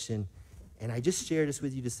legislation. And I just share this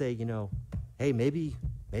with you to say, hey, maybe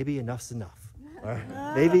enough's enough. Or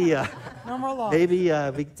maybe no more laws. Maybe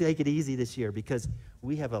we can take it easy this year, because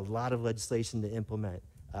we have a lot of legislation to implement.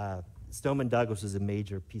 Stoneman-Douglas is a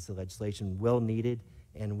major piece of legislation, well needed,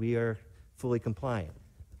 and we are fully compliant.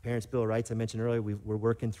 The Parents' Bill of Rights I mentioned earlier, we're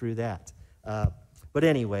working through that. But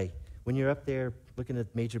anyway, when you're up there looking at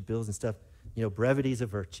major bills and stuff, brevity is a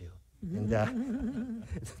virtue. And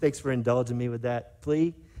thanks for indulging me with that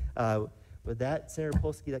plea. With that, Senator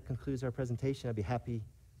Polsky, that concludes our presentation. I'd be happy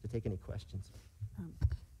to take any questions.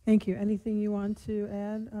 Thank you. Anything you want to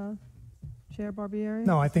add, Chair Barbieri?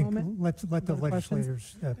 No, I at this think moment? let the Other questions?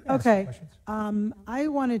 legislators ask Okay. questions. I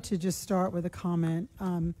wanted to just start with a comment.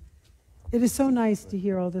 It is so nice to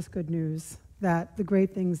hear all this good news, that the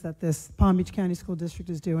great things that this Palm Beach County School District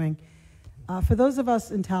is doing. For those of us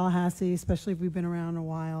in Tallahassee, especially if we've been around a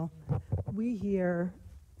while, we hear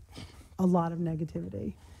a lot of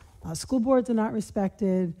negativity. School boards are not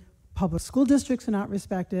respected, public school districts are not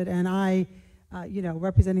respected, and I,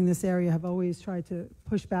 representing this area, have always tried to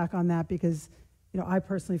push back on that, because, I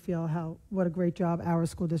personally feel what a great job our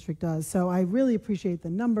school district does. So I really appreciate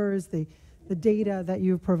the numbers, the data that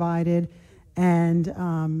you've provided, and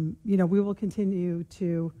we will continue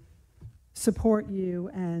to support you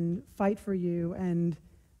and fight for you and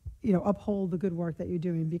uphold the good work that you're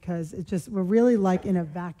doing, because we're really like in a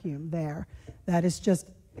vacuum there, that it's just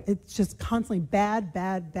constantly bad,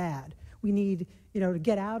 bad, bad. We need to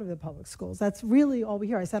get out of the public schools. That's really all we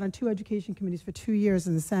hear. I sat on 2 education committees for 2 years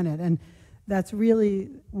in the Senate, and that's really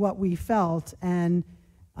what we felt. And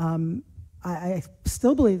I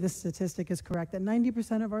still believe this statistic is correct, that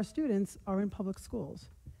 90% of our students are in public schools.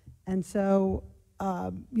 And so,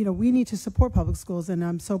 we need to support public schools, and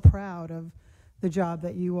I'm so proud of the job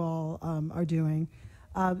that you all are doing.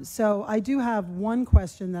 So I do have one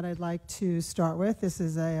question that I'd like to start with. This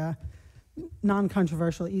is a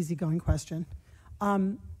non-controversial, easygoing question.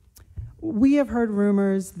 we have heard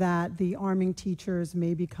rumors that the arming teachers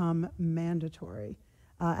may become mandatory.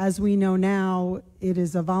 As we know now, it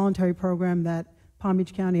is a voluntary program that Palm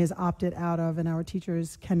Beach County has opted out of, and our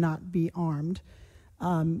teachers cannot be armed.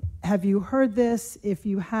 Have you heard this? If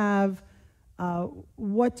you have,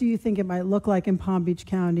 what do you think it might look like in Palm Beach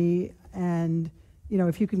County? And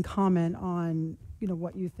if you can comment on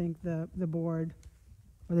what you think the board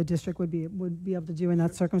or the district would be able to do in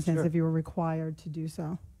that circumstance if you were required to do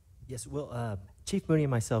so. Yes, well, Chief Mooney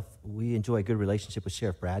and myself, we enjoy a good relationship with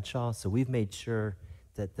Sheriff Bradshaw, so we've made sure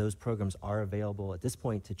that those programs are available at this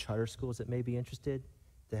point to charter schools that may be interested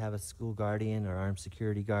to have a school guardian or armed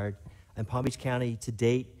security guard. In Palm Beach County, to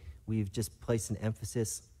date, we've just placed an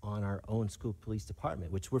emphasis on our own school police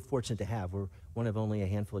department, which we're fortunate to have. We're one of only a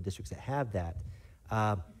handful of districts that have that.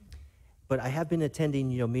 But I have been attending,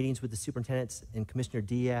 meetings with the superintendents and Commissioner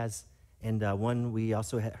Diaz, and one we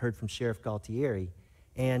also heard from Sheriff Galtieri.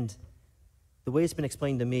 And the way it's been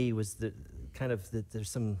explained to me was that there's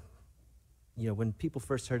some, when people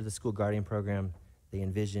first heard of the school guardian program, they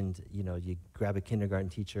envisioned, you grab a kindergarten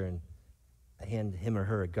teacher and hand him or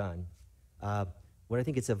her a gun. What I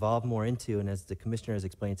think it's evolved more into, and as the commissioner has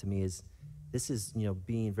explained to me, is this is,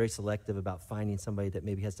 being very selective about finding somebody that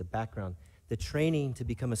maybe has the background. The training to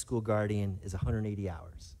become a school guardian is 180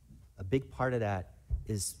 hours. A big part of that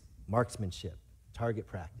is marksmanship, target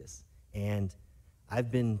practice. And I've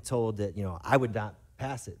been told that, I would not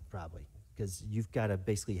pass it probably, because you've got to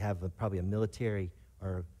basically have probably a military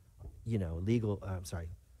or,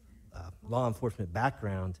 law enforcement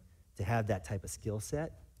background to have that type of skill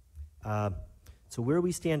set. So where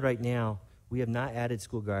we stand right now, we have not added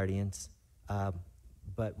school guardians,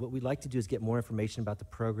 but what we'd like to do is get more information about the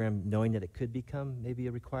program, knowing that it could become maybe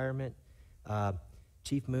a requirement.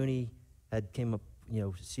 Chief Mooney came up,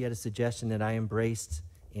 she had a suggestion that I embraced,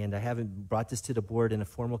 and I haven't brought this to the board in a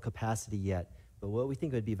formal capacity yet, but what we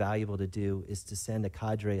think would be valuable to do is to send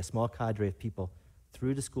a small cadre of people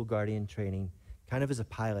through the school guardian training, kind of as a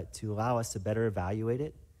pilot, to allow us to better evaluate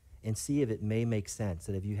it and see if it may make sense.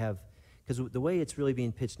 That if you have, because the way it's really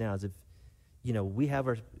being pitched now is if,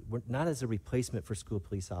 we're not as a replacement for school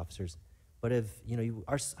police officers, but if,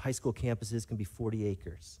 our high school campuses can be 40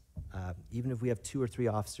 acres. Even if we have 2 or 3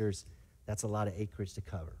 officers, that's a lot of acreage to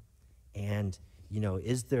cover. And,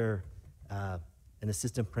 is there an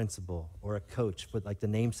assistant principal or a coach for like the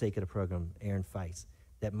namesake of the program, Aaron Feist,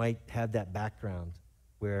 that might have that background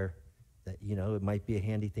where, that, it might be a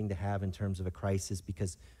handy thing to have in terms of a crisis,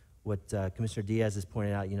 because what Commissioner Diaz has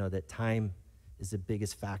pointed out, that time is the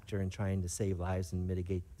biggest factor in trying to save lives and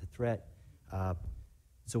mitigate the threat.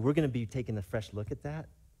 So we're going to be taking a fresh look at that,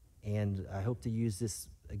 and I hope to use this,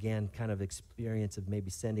 again, kind of experience of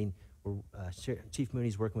maybe sending, Chief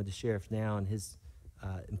Mooney's working with the sheriff now and his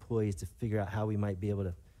employees to figure out how we might be able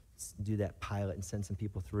to do that pilot and send some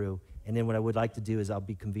people through. And then what I would like to do is I'll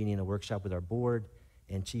be convening a workshop with our board,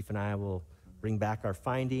 and Chief and I will bring back our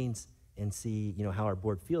findings and see, how our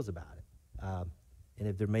board feels about it. And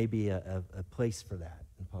if there may be a place for that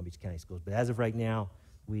in Palm Beach County Schools. But as of right now,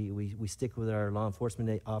 we stick with our law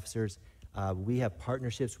enforcement officers. We have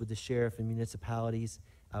partnerships with the sheriff and municipalities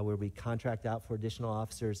where we contract out for additional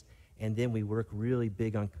officers, and then we work really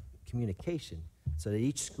big on communication so that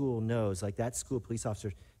each school knows, like that school police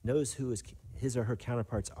officer knows who his or her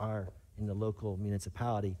counterparts are in the local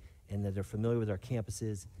municipality, and that they're familiar with our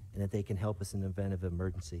campuses, and that they can help us in the event of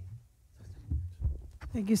emergency.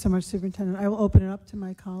 Thank you so much, Superintendent. I will open it up to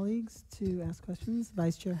my colleagues to ask questions.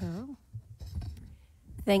 Vice Chair Harrell.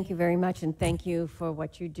 Thank you very much, and thank you for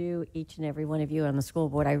what you do, each and every one of you on the school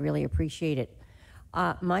board. I really appreciate it.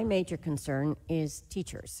 My major concern is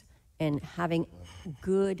teachers and having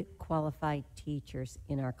good, qualified teachers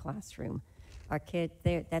in our classroom. Our kids,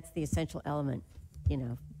 that's the essential element,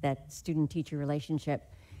 that student-teacher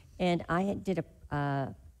relationship. And I did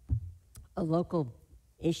a local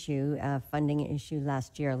issue, funding issue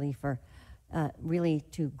last year, LEFR, really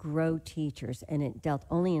to grow teachers, and it dealt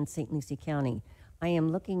only in St. Lucie County. I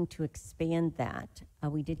am looking to expand that.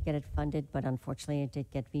 We did get it funded, but unfortunately it did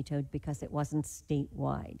get vetoed because it wasn't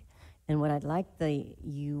statewide. And what I'd like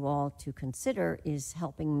you all to consider is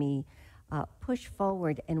helping me push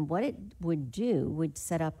forward, and what it would do would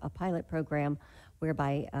set up a pilot program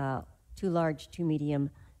whereby 2 large, 2 medium,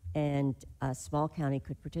 and a small county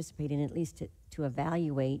could participate in, at least to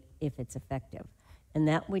evaluate if it's effective. And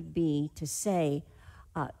that would be to say,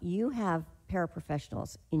 you have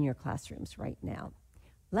paraprofessionals in your classrooms right now.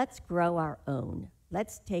 Let's grow our own.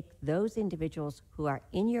 Let's take those individuals who are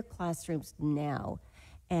in your classrooms now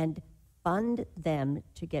and fund them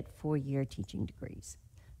to get 4-year teaching degrees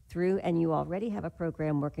through, and you already have a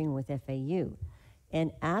program working with FAU.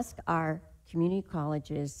 and ask our community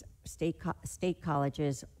colleges, state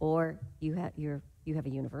colleges, or you have a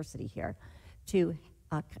university here, to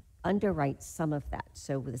underwrite some of that.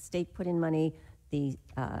 So with the state put in money, the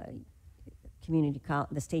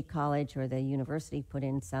the state college or the university put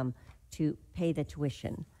in some to pay the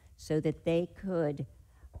tuition, so that they could,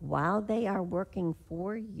 while they are working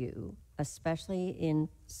for you, especially in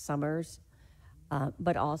summers,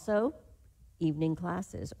 but also evening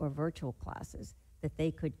classes or virtual classes, that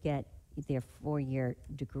they could get their 4-year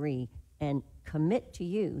degree and commit to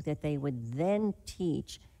you that they would then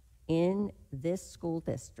teach in this school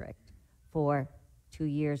district for 2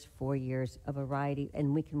 years, 4 years, a variety,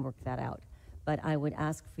 and we can work that out. But I would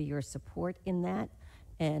ask for your support in that,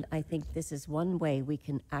 and I think this is one way we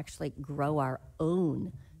can actually grow our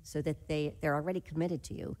own, so that they're already committed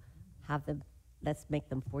to you. Let's make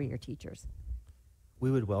them 4-year teachers.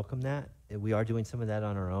 We would welcome that. We are doing some of that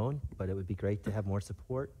on our own, but it would be great to have more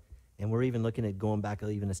support. And we're even looking at going back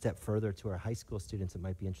even a step further to our high school students that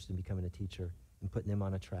might be interested in becoming a teacher and putting them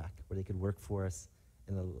on a track where they could work for us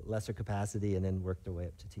in a lesser capacity and then work their way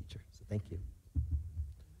up to teacher. So thank you.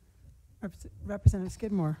 Representative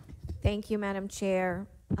Skidmore. Thank you, Madam Chair.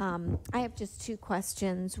 I have just 2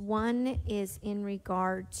 questions. One is in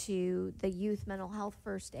regard to the youth mental health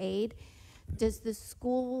first aid. Does the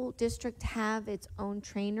school district have its own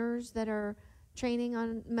trainers that are training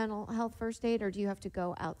on mental health first aid, or do you have to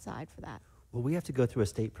go outside for that? Well, we have to go through a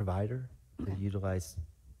state provider to utilize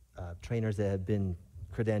trainers that have been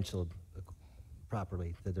credentialed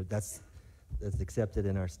properly. That's accepted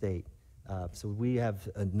in our state. So we have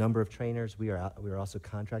a number of trainers. We are also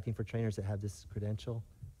contracting for trainers that have this credential.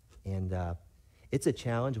 And it's a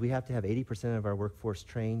challenge. We have to have 80% of our workforce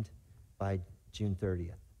trained by June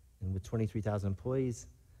 30th. And with 23,000 employees,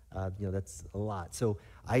 that's a lot. So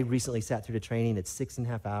I recently sat through the training. It's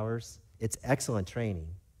 6.5 hours. It's excellent training.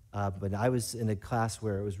 But I was in a class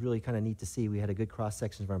where it was really kind of neat to see. We had a good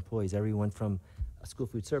cross-section of our employees, everyone from school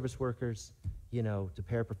food service workers, to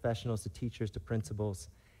paraprofessionals, to teachers, to principals.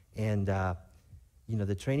 And,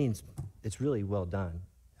 the training's, it's really well done.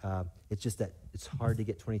 It's just that it's hard to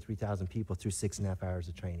get 23,000 people through 6.5 hours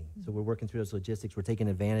of training. So we're working through those logistics. We're taking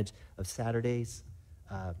advantage of Saturdays,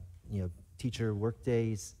 teacher work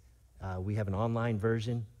days. We have an online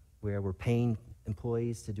version where we're paying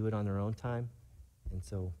employees to do it on their own time. And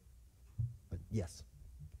so, but yes,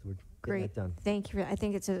 we're getting it done. Thank you. I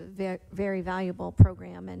think it's a very valuable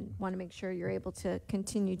program, and want to make sure you're able to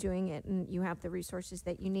continue doing it and you have the resources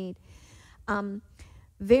that you need.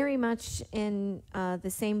 Very much in the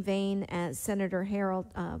same vein as Senator Harrell,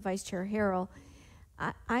 Vice Chair Harrell,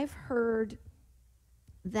 I've heard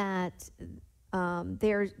that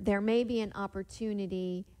there may be an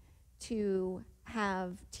opportunity to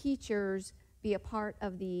have teachers be a part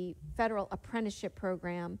of the federal apprenticeship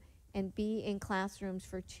program and be in classrooms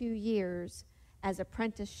for 2 years as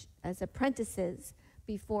apprentices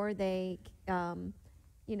before they,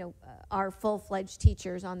 are full-fledged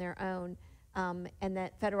teachers on their own, and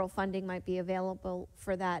that federal funding might be available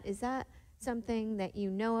for that. Is that something that you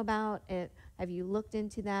know about? Have you looked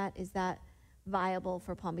into that? Is that viable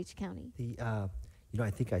for Palm Beach County? I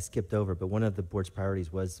think I skipped over, but one of the board's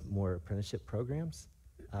priorities was more apprenticeship programs.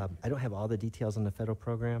 I don't have all the details on the federal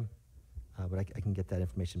program, but I can get that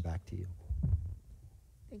information back to you.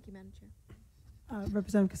 Thank you, Madam Chair.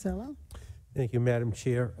 Representative Casello. Thank you, Madam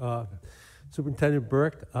Chair. Superintendent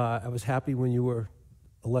Burke, I was happy when you were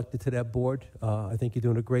elected to that board. I think you're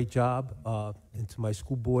doing a great job. And to my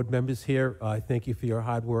school board members here, I thank you for your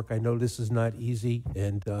hard work. I know this is not easy,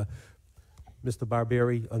 and Mr.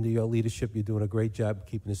 Barbieri, under your leadership, you're doing a great job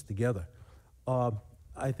keeping this together.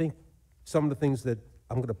 I think some of the things that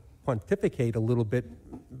I'm going to pontificate a little bit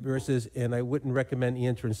versus, and I wouldn't recommend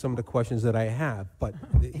answering some of the questions that I have, but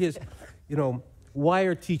here's, why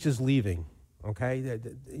are teachers leaving? Okay,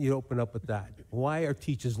 you open up with that. Why are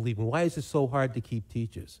teachers leaving? Why is it so hard to keep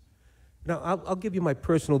teachers? Now, I'll give you my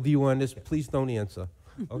personal view on this. Please don't answer.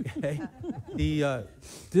 Okay,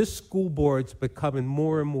 this school board's becoming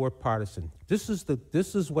more and more partisan. This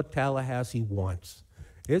is what Tallahassee wants.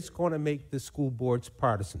 It's going to make the school boards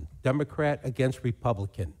partisan, Democrat against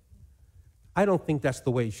Republican. I don't think that's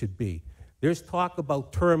the way it should be. There's talk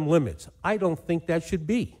about term limits. I don't think that should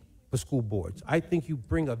be for school boards. I think you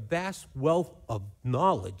bring a vast wealth of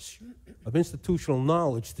knowledge, of institutional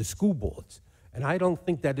knowledge, to school boards, and I don't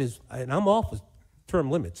think that is. And I'm all for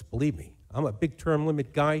term limits. Believe me. I'm a big term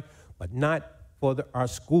limit guy, but not for our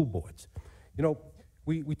school boards.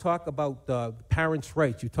 We talk about parents'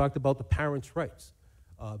 rights. You talked about the parents' rights.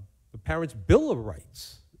 The Parents' Bill of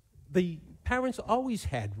Rights. The parents always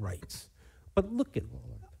had rights. But look at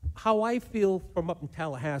how I feel from up in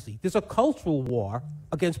Tallahassee. There's a cultural war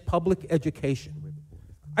against public education.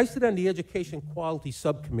 I sit on the Education Quality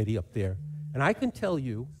Subcommittee up there, and I can tell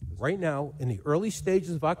you right now, in the early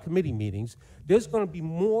stages of our committee meetings, there's going to be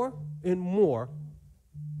more and more,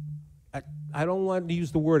 I don't want to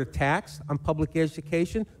use the word attacks on public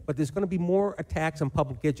education, but there's going to be more attacks on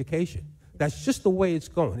public education. That's just the way it's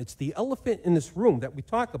going. It's the elephant in this room that we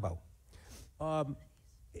talk about.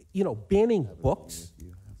 You know, banning books.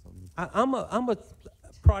 I'm a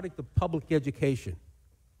product of public education.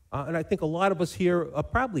 And I think a lot of us here are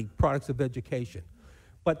probably products of education.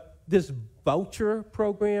 But this voucher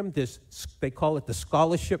program, they call it the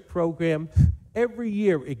scholarship program, every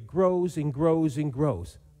year it grows and grows and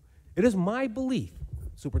grows. It is my belief,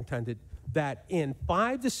 Superintendent, that in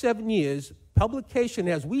 5 to 7 years, publication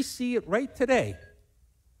as we see it right today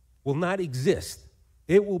will not exist.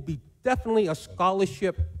 It will be definitely a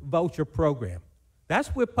scholarship voucher program. That's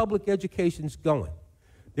where public education's going.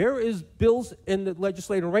 There is bills in the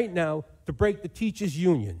legislature right now to break the teachers'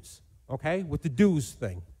 unions, okay, with the dues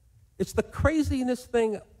thing. It's the craziness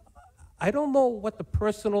thing. I don't know what the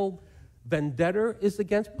personal vendetta is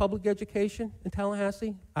against public education in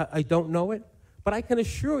Tallahassee. I don't know it, but I can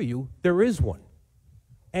assure you there is one.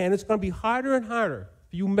 And it's going to be harder and harder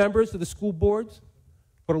for you members of the school boards,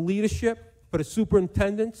 for the leadership, for the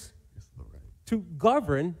superintendents, to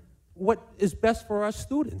govern what is best for our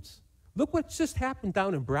students. Look what just happened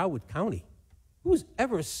down in Broward County. Who's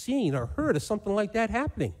ever seen or heard of something like that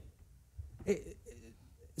happening?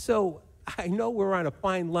 So I know we're on a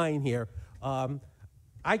fine line here.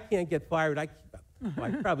 I can't get fired.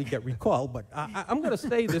 I'd probably get recalled, but I'm going to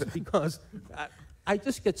say this because I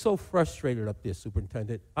just get so frustrated up there,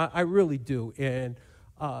 Superintendent. I really do. And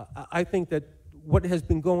I think that what has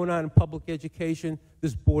been going on in public education,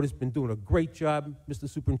 this board has been doing a great job, Mr.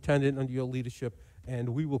 Superintendent, under your leadership, and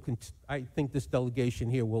we will. I think this delegation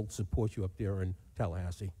here will support you up there in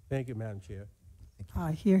Tallahassee. Thank you, Madam Chair.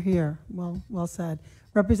 Hear, hear. Well said.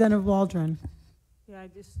 Representative Waldron. Yeah, I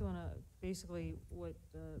just want to basically what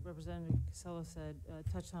Representative Casella said,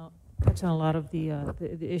 touch on a lot of the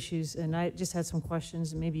issues, and I just had some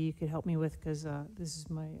questions maybe you could help me with because this is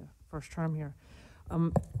my first term here.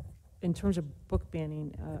 In terms of book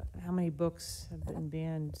banning, how many books have been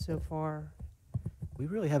banned so far? We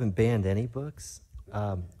really haven't banned any books.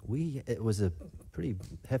 It was a pretty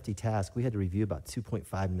hefty task. We had to review about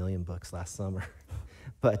 2.5 million books last summer.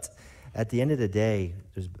 But at the end of the day,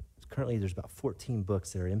 currently there's about 14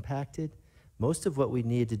 books that are impacted. Most of what we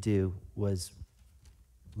needed to do was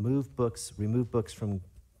remove books from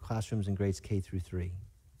classrooms in grades K through 3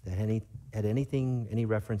 that had any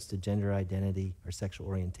reference to gender identity or sexual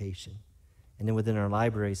orientation. And then within our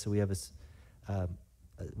library, so we have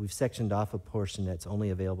we've sectioned off a portion that's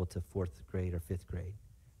only available to 4th grade or 5th grade.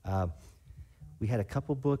 We had a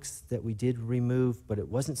couple books that we did remove, but it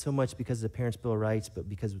wasn't so much because of the Parents' Bill of Rights, but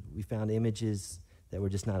because we found images that were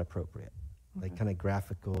just not appropriate, like kind of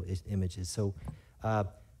graphical images. So,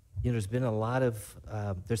 there's been a lot of,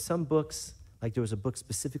 there's some books, like there was a book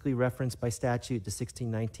specifically referenced by statute, the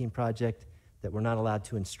 1619 project, that we're not allowed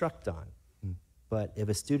to instruct on. But if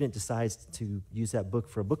a student decides to use that book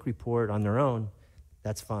for a book report on their own,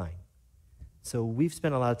 that's fine. So we've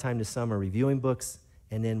spent a lot of time this summer reviewing books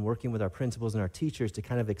and then working with our principals and our teachers to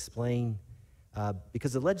kind of explain,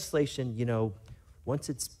 because the legislation, once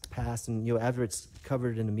it's passed and after it's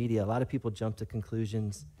covered in the media, a lot of people jump to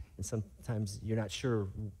conclusions, and sometimes you're not sure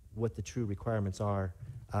what the true requirements are.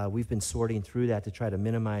 We've been sorting through that to try to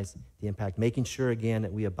minimize the impact, making sure again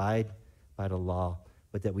that we abide by the law,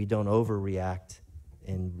 but that we don't overreact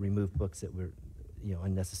and remove books that were,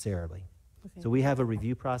 unnecessarily. Okay. So we have a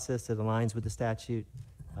review process that aligns with the statute,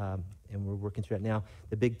 and we're working through that now.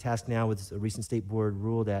 The big task now with a recent state board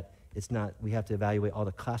rule that we have to evaluate all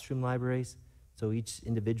the classroom libraries. So each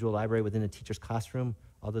individual library within a teacher's classroom,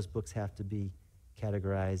 all those books have to be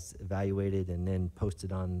categorized, evaluated, and then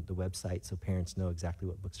posted on the website so parents know exactly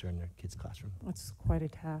what books are in their kids' classroom. That's quite a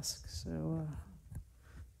task, so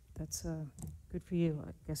that's good for you,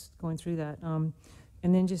 I guess, going through that.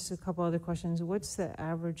 And then just a couple other questions. What's the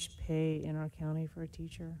average pay in our county for a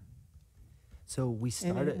teacher? So we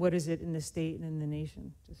started. And what is it in the state and in the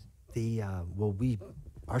nation? Just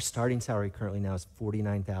our starting salary currently now is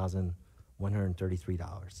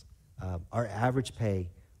 $49,133. Our average pay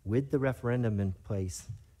with the referendum in place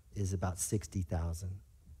is about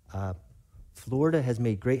 $60,000. Florida has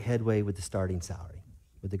made great headway with the starting salary.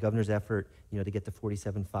 With the governor's effort, to get to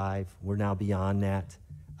 $47,500, we're now beyond that.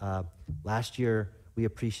 Last year, we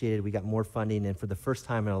got more funding, and for the first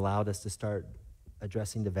time, it allowed us to start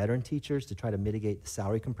addressing the veteran teachers to try to mitigate the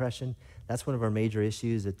salary compression. That's one of our major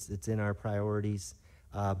issues. It's in our priorities.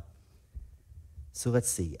 So let's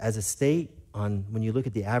see. As a state, when you look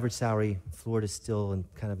at the average salary, Florida's still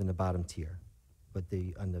kind of in the bottom tier. But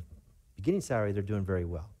on the beginning salary, they're doing very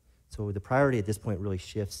well. So the priority at this point really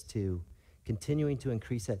shifts to continuing to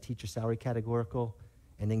increase that teacher salary categorical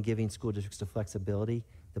and then giving school districts the flexibility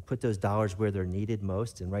to put those dollars where they're needed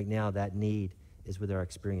most. And right now, that need is with our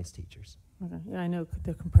experienced teachers. Okay. Yeah, I know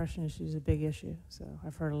the compression issue is a big issue, so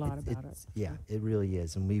I've heard a lot about it. Yeah, it really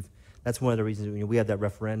is. And that's one of the reasons we have that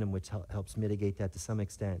referendum, which helps mitigate that to some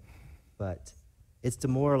extent. But it's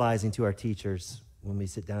demoralizing to our teachers when we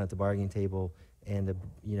sit down at the bargaining table and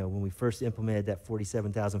when we first implemented that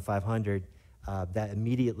 $47,500, that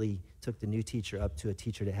immediately took the new teacher up to a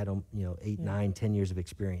teacher that had 8, 9, 10 years of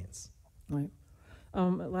experience. Right.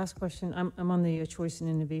 Last question. I'm on the Choice and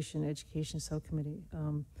Innovation Education Subcommittee.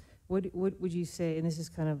 What would you say, and this is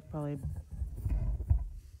kind of probably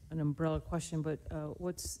an umbrella question, but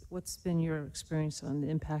what's been your experience on the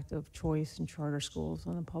impact of choice and charter schools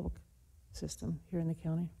on the public system here in the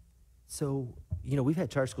county? So, we've had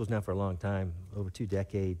charter schools now for a long time, over 2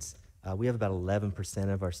 decades. We have about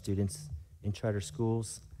 11% of our students in charter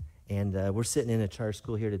schools, and we're sitting in a charter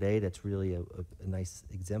school here today that's really a nice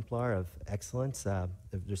exemplar of excellence.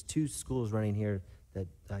 There's 2 schools running here that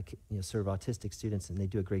serve autistic students, and they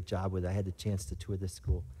do a great job with it. I had the chance to tour this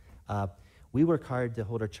school. We work hard to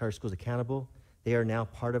hold our charter schools accountable. They are now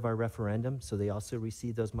part of our referendum, so they also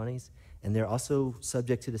receive those monies, and they're also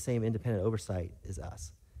subject to the same independent oversight as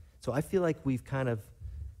us. So I feel like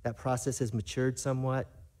that process has matured somewhat,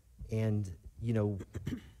 and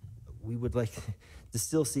we would like to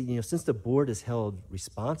still see, since the board is held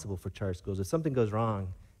responsible for charter schools, if something goes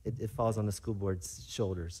wrong, it falls on the school board's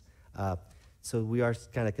shoulders. So we are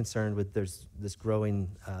kind of concerned with there's this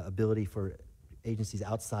growing ability for agencies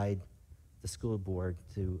outside the school board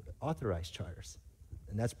to authorize charters,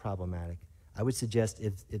 and that's problematic. I would suggest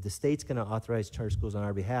if the state's going to authorize charter schools on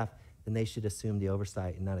our behalf, then they should assume the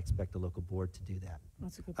oversight and not expect the local board to do that.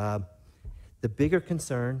 That's a good point. The bigger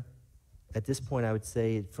concern at this point, I would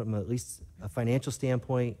say, from at least a financial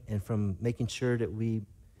standpoint and from making sure that we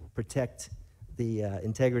protect the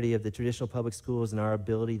integrity of the traditional public schools and our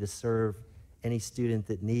ability to serve any student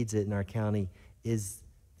that needs it in our county, is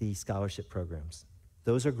the scholarship programs.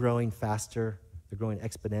 Those are growing faster. They're growing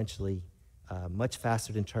exponentially, much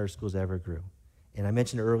faster than charter schools ever grew. And I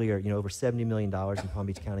mentioned earlier, over $70 million in Palm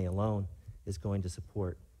Beach County alone is going to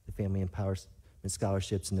support the Family Empowerment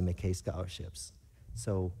Scholarships and the McKay Scholarships.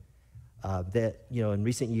 So in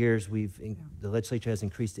recent years, the legislature has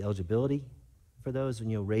increased the eligibility for those,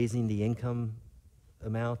 raising the income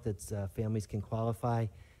amount that families can qualify.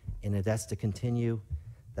 And if that's to continue,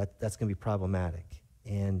 that's going to be problematic.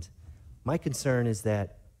 And my concern is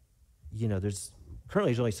that, there's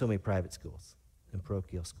only so many private schools and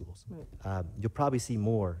parochial schools. Right. You'll probably see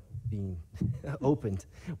more being opened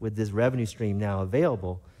with this revenue stream now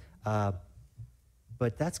available.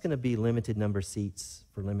 But that's going to be limited number of seats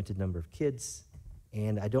for limited number of kids.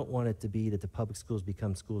 And I don't want it to be that the public schools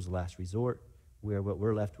become schools of last resort, where what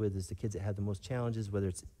we're left with is the kids that have the most challenges, whether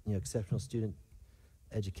it's exceptional student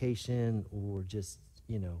education or just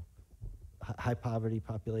high poverty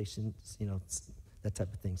populations, that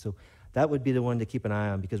type of thing. So that would be the one to keep an eye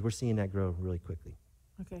on, because we're seeing that grow really quickly.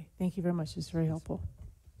 Okay, thank you very much. It's very helpful.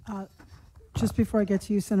 Just before I get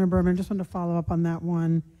to you, Senator Berman, I just want to follow up on that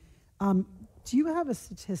one. Do you have a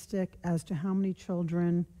statistic as to how many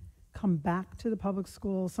children come back to the public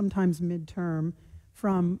school, sometimes midterm,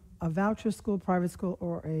 from a voucher school, private school,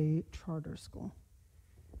 or a charter school?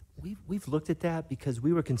 We've looked at that because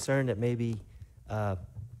we were concerned that maybe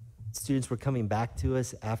students were coming back to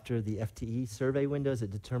us after the FTE survey windows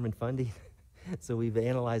that determined funding. So we've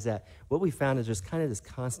analyzed that. What we found is there's kind of this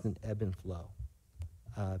constant ebb and flow,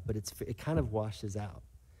 but it kind of washes out.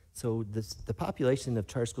 So the population of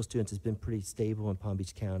charter school students has been pretty stable in Palm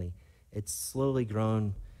Beach County. It's slowly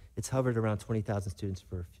grown. It's hovered around 20,000 students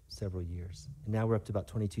for several years. And now we're up to about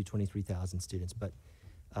 23,000 students. But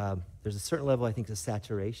there's a certain level, I think, of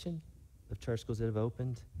saturation of charter schools that have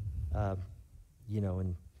opened.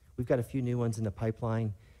 And we've got a few new ones in the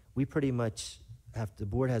pipeline. We pretty much the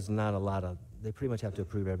board has not a lot of, they pretty much have to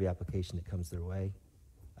approve every application that comes their way.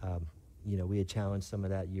 We had challenged some of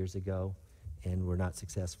that years ago, and we're not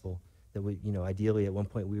successful. That ideally at one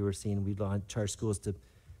point we were seeing we'd launch charter schools to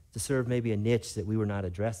serve maybe a niche that we were not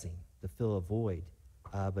addressing, to fill a void.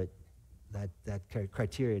 But that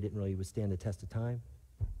criteria didn't really withstand the test of time.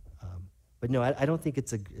 But no, I don't think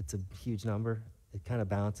it's a huge number. It kind of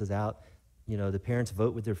balances out. The parents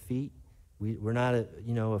vote with their feet. we're not,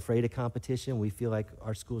 afraid of competition. We feel like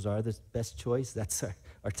our schools are the best choice. That's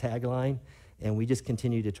our tagline. And we just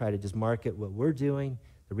continue to try to just market what we're doing,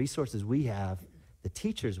 the resources we have, the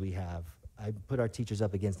teachers we have. I put our teachers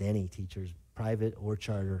up against any teachers, private or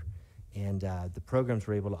charter, and the programs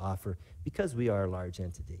we're able to offer because we are a large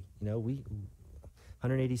entity. We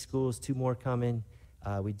 180 schools, 2 more coming.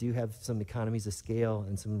 We do have some economies of scale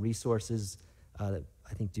and some resources that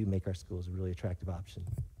I think do make our schools a really attractive option.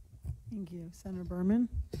 Thank you. Senator Berman.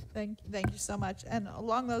 Thank you so much. And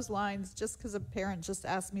along those lines, just because a parent just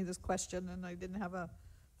asked me this question and I didn't have a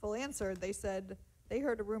full answer, they said they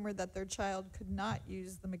heard a rumor that their child could not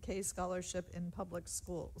use the McKay Scholarship in public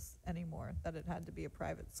schools anymore, that it had to be a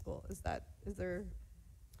private school.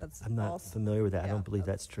 That's I'm not false? familiar with that. Yeah, I don't believe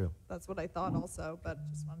that's true. That's what I thought also, but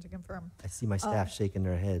just wanted to confirm. I see my staff shaking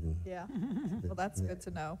their head. And Yeah, well, that's good to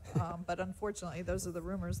know. But unfortunately, those are the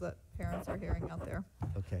rumors that parents are hearing out there.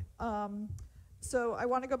 Okay. So I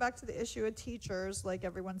want to go back to the issue of teachers. Like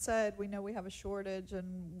everyone said, we know we have a shortage,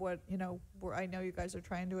 and I know you guys are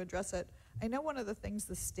trying to address it. I know one of the things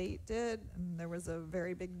the state did, and there was a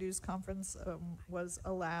very big news conference, was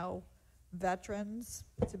allow veterans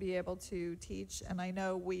to be able to teach. And I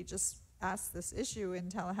know we just asked this issue in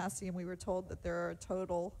Tallahassee, and we were told that there are a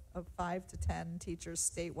total of 5 to 10 teachers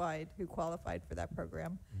statewide who qualified for that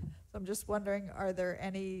program. So I'm just wondering, are there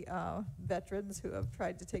any veterans who have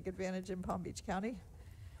tried to take advantage in Palm Beach County?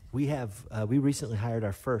 We have, we recently hired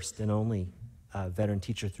our first and only veteran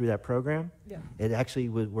teacher through that program. Yeah. It actually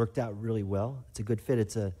worked out really well. It's a good fit.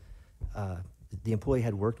 The employee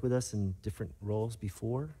had worked with us in different roles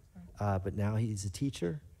before, but now he's a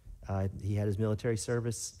teacher. He had his military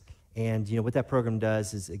service. And what that program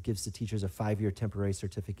does is it gives the teachers a 5-year temporary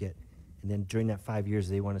certificate. And then during that 5 years,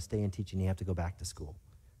 they want to stay in teaching, you have to go back to school.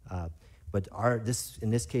 But in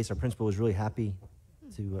this case, our principal was really happy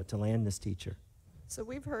to land this teacher. So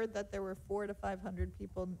we've heard that there were 400 to 500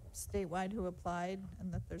 people statewide who applied,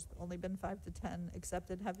 and that there's only been 5 to 10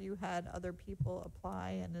 accepted. Have you had other people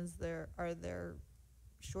apply, and are there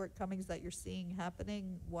shortcomings that you're seeing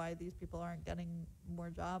happening why these people aren't getting more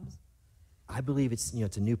jobs? I believe it's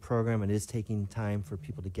a new program, and it is taking time for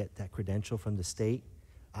people to get that credential from the state.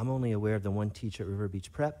 I'm only aware of the one teacher at River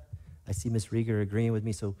Beach Prep. I see Ms. Rieger agreeing with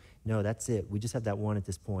me, so no, that's it. We just have that one at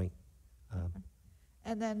this point.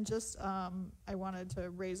 And then just, I wanted to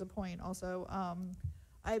raise a point also.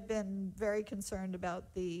 I've been very concerned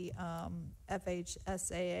about the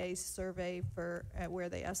FHSAA survey where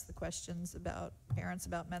they ask the questions about parents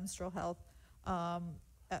about menstrual health,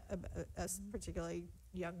 particularly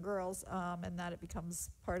young girls, and that it becomes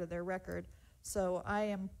part of their record. So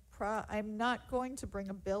I'm not going to bring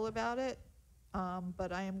a bill about it,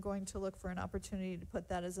 but I am going to look for an opportunity to put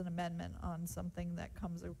that as an amendment on something that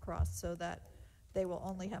comes across so that they will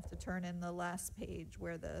only have to turn in the last page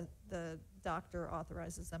where the doctor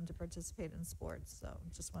authorizes them to participate in sports. So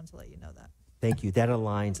just wanted to let you know that. Thank you. That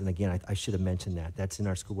aligns, and again, I should have mentioned that. That's in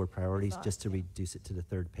our school board priorities, just to reduce it to the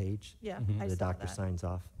 3rd page. Yeah, The doctor signs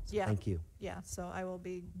off. So yeah. Thank you. Yeah, so I will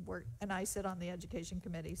be and I sit on the education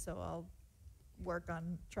committee, so I'll work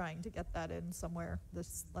on trying to get that in somewhere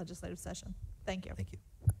this legislative session. Thank you. Thank you.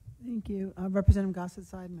 Thank you. Representative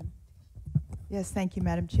Gossett-Seidman. Yes, thank you,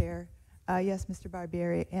 Madam Chair. Yes, Mr.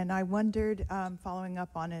 Barbieri, and I wondered, following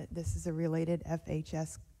up on it, this is a related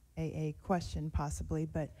FHSAA question possibly,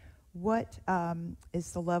 but what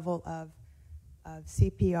is the level of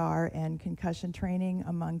CPR and concussion training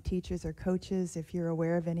among teachers or coaches? If you're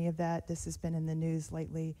aware of any of that, this has been in the news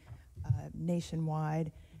lately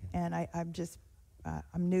nationwide, and I'm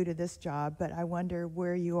new to this job, but I wonder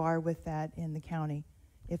where you are with that in the county.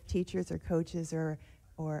 If teachers or coaches or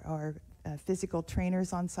physical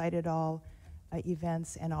trainers on site at all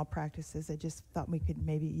events and all practices. I just thought we could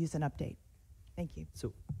maybe use an update. Thank you.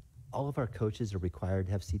 So all of our coaches are required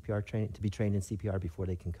to have CPR training, to be trained in CPR before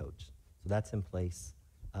they can coach. So that's in place.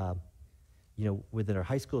 Within our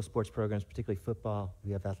high school sports programs, particularly football,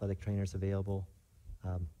 we have athletic trainers available.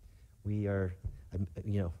 We are,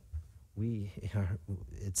 in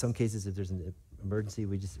some cases, if there's an emergency,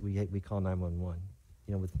 we call 911.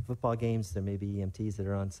 With football games, there may be EMTs that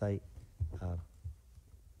are on site.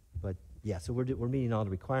 But yeah, so we're meeting all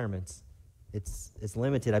the requirements. It's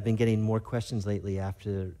limited. I've been getting more questions lately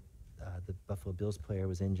after the Buffalo Bills player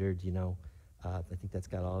was injured. I think that's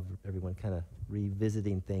got everyone kind of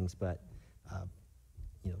revisiting things. But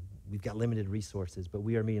we've got limited resources, but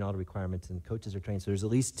we are meeting all the requirements, and coaches are trained. So there's at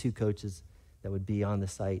least 2 coaches that would be on the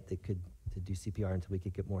site that could do CPR until we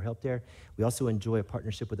could get more help there. We also enjoy a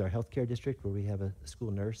partnership with our healthcare district where we have a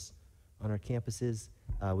school nurse on our campuses.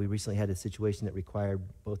 We recently had a situation that required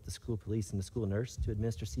both the school police and the school nurse to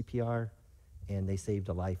administer CPR. and they saved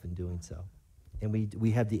a life in doing so. And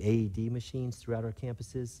we have the AED machines throughout our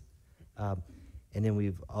campuses. And then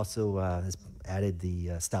we've also added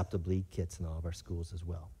the Stop the Bleed kits in all of our schools as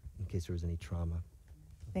well, in case there was any trauma.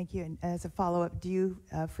 Thank you. And as a follow-up, do you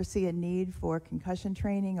foresee a need for concussion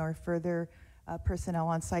training or further personnel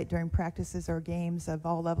on site during practices or games of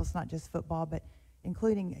all levels, not just football, but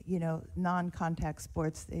including, you know, non-contact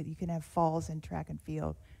sports? You can have falls in track and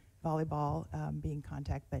field, volleyball being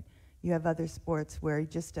contact, but you have other sports where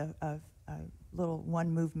just a little one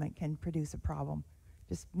movement can produce a problem.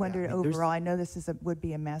 Just wondered overall, I know this would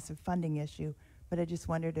be a massive funding issue, but I just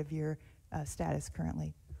wondered of your status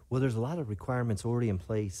currently. Well, there's a lot of requirements already in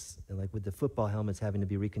place, and like with the football helmets having to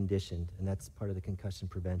be reconditioned, and that's part of the concussion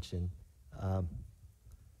prevention.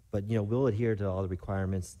 But you know, we'll adhere to all the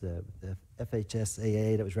requirements. The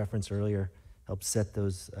FHSAA that was referenced earlier helps set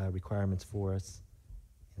those requirements for us.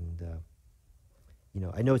 And you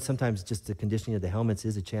know, I know it's sometimes just the conditioning of the helmets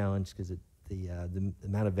is a challenge because the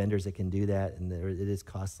amount of vendors that can do that, and it is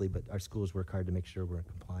costly. But our schools work hard to make sure we're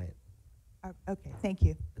compliant. Okay, thank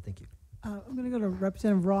you. Thank you. I'm going to go to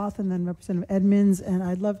Representative Roth and then Representative Edmonds, and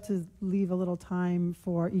I'd love to leave a little time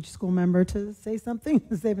for each school member to say something,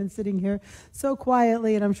 because they've been sitting here so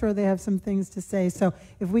quietly, and I'm sure they have some things to say. So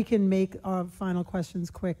if we can make our final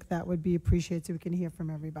questions quick, that would be appreciated so we can hear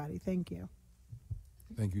from everybody. Thank you.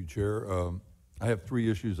 Thank you, Chair. I have 3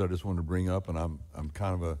 issues I just want to bring up, and I'm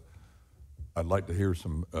kind of I'd like to hear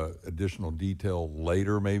some additional detail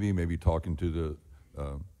later, maybe talking to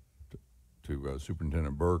the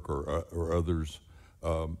Superintendent Burke or others.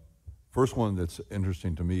 First one that's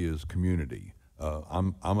interesting to me is community.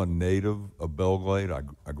 I'm a native of Belglade. I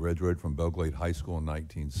graduated from Belglade High School in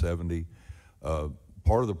 1970.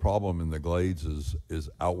 Part of the problem in the Glades is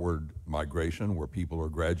outward migration, where people are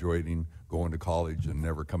graduating, going to college, and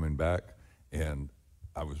never coming back. And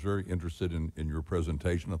I was very interested in your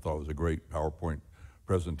presentation. I thought it was a great PowerPoint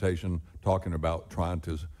presentation talking about trying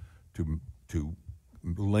to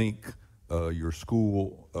link your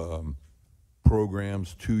school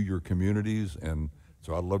programs to your communities, and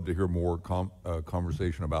so I'd love to hear more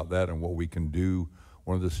conversation about that and what we can do.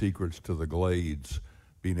 One of the secrets to the Glades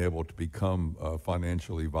being able to become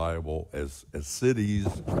financially viable as cities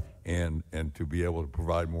and to be able to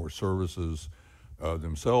provide more services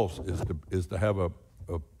themselves is to have a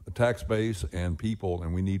tax base and people,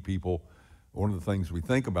 and we need people. One of the things we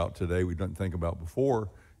think about today, we didn't think about before,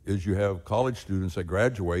 is you have college students that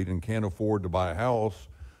graduate and can't afford to buy a house,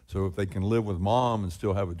 so if they can live with mom and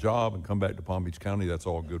still have a job and come back to Palm Beach County, that's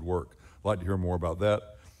all good work. I'd like to hear more about that.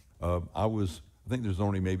 I think there's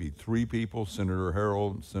only maybe 3 people, Senator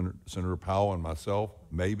Harold, Senator Powell, and myself,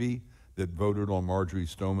 maybe, that voted on Marjorie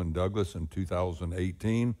Stoneman Douglas in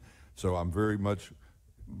 2018, so I'm very much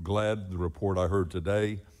glad the report I heard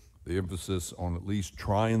today, the emphasis on at least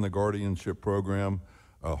trying the guardianship program,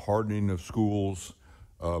 hardening of schools.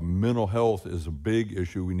 Mental health is a big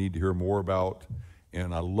issue we need to hear more about,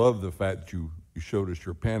 and I love the fact that you showed us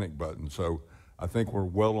your panic button. So I think we're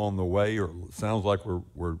well on the way, or it sounds like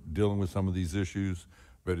we're dealing with some of these issues,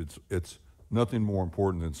 but it's nothing more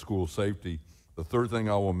important than school safety. The third thing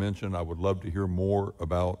I will mention, I would love to hear more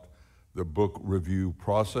about the book review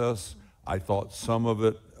process. I thought some of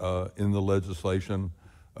it in the legislation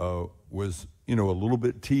was, a little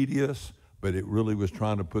bit tedious, but it really was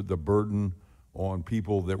trying to put the burden on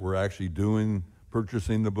people that were actually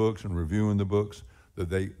purchasing the books and reviewing the books, that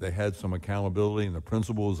they had some accountability and the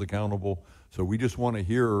principal is accountable. So we just want to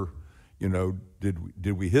hear,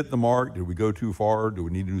 did we hit the mark? Did we go too far? Do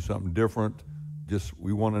we need to do something different?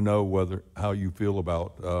 We want to know how you feel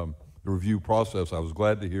about the review process. I was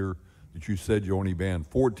glad to hear that you said you only banned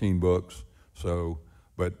 14 books.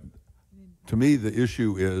 But to me, the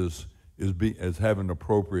issue is having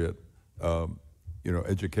appropriate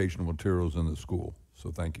educational materials in the school.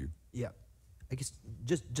 So thank you. Yeah, I guess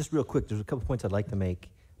just real quick, there's a couple points I'd like to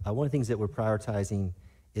make. One of the things that we're prioritizing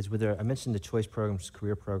is I mentioned the choice programs,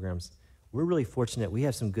 career programs. We're really fortunate. We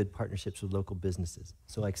have some good partnerships with local businesses.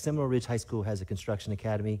 So like Seminole Ridge High School has a construction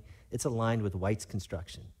academy. It's aligned with White's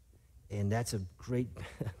Construction. And that's a great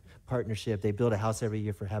partnership. They build a house every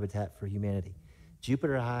year for Habitat for Humanity.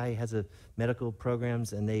 Jupiter High has medical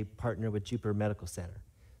programs, and they partner with Jupiter Medical Center.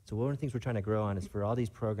 So one of the things we're trying to grow on is for all these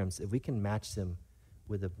programs, if we can match them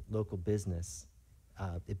with a local business,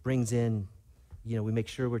 it brings in, we make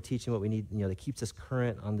sure we're teaching what we need, that keeps us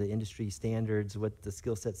current on the industry standards, what the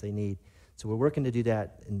skill sets they need. So we're working to do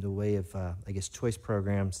that in the way of, choice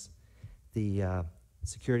programs. The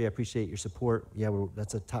security, I appreciate your support. Yeah,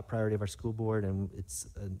 that's a top priority of our school board, and it's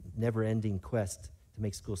a never-ending quest to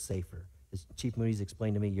make schools safer. As Chief Moody's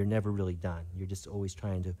explained to me, you're never really done. You're just always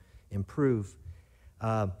trying to improve.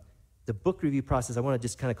 The book review process, I want to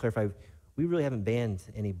just kind of clarify, we really haven't banned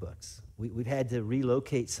any books. We've had to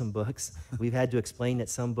relocate some books. We've had to explain that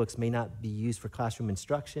some books may not be used for classroom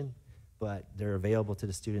instruction, but they're available to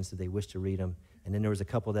the students if they wish to read them. And then there was a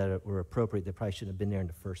couple that were appropriate that probably shouldn't have been there in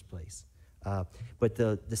the first place. But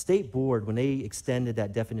the state board, when they extended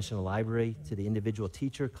that definition of library to the individual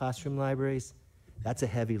teacher classroom libraries, that's a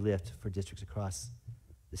heavy lift for districts across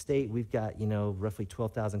the state. We've got, roughly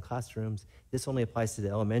 12,000 classrooms. This only applies to the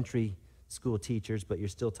elementary school teachers, but you're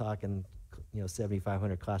still talking,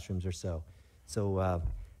 7,500 classrooms or so. So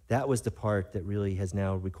that was the part that really has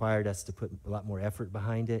now required us to put a lot more effort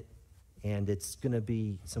behind it. And it's going to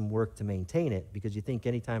be some work to maintain it, because you think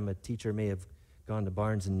anytime a teacher may have gone to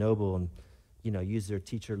Barnes & Noble and, used their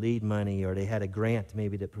teacher lead money, or they had a grant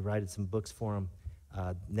maybe that provided some books for them,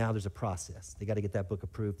 now there's a process. They got to get that book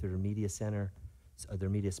approved through their media center, their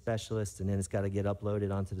media specialist, and then it's got to get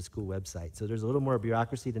uploaded onto the school website. So there's a little more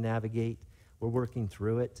bureaucracy to navigate. We're working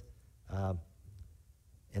through it.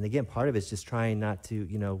 And again, part of it's just trying not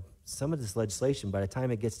to, some of this legislation, by the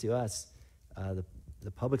time it gets to us,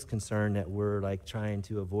 the public's concerned that we're like trying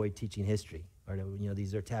to avoid teaching history, or that,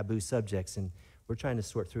 these are taboo subjects, and we're trying to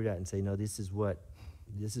sort through that and say, no, this is what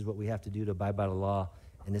we have to do to abide by the law,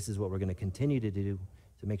 and this is what we're going to continue to do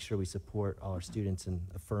to make sure we support all our students and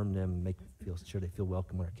affirm them and make sure they feel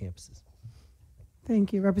welcome on our campuses.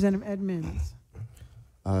 Thank you. Representative Edmonds.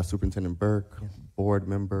 Superintendent Burke, board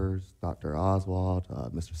members, Dr. Oswald,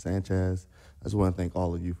 Mr. Sanchez, I just want to thank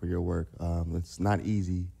all of you for your work. It's not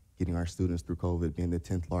easy getting our students through COVID, being the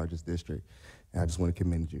 10th largest district, and I just want to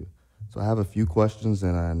commend you. So I have a few questions,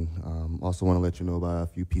 and I also want to let you know about a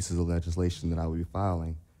few pieces of legislation that I will be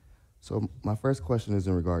filing. So my first question is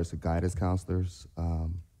in regards to guidance counselors.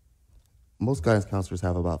 Most guidance counselors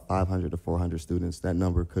have about 500 to 400 students. That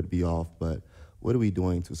number could be off, but what are we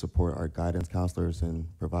doing to support our guidance counselors and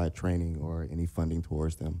provide training or any funding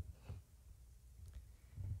towards them?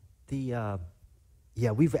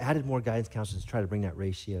 Yeah, we've added more guidance counselors to try to bring that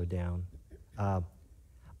ratio down.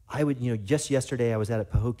 I would, just yesterday I was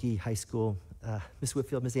at Pahokee High School. Ms.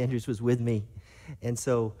 Whitfield, Ms. Andrews was with me. And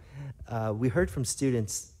so we heard from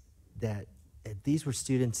students that these were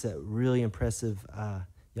students that really impressive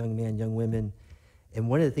young men, young women. And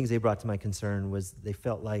one of the things they brought to my concern was they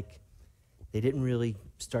felt like they didn't really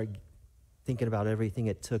start thinking about everything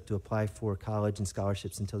it took to apply for college and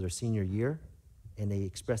scholarships until their senior year, and they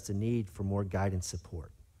expressed a need for more guidance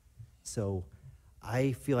support. So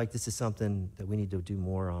I feel like this is something that we need to do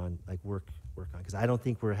more on, like work on, because I don't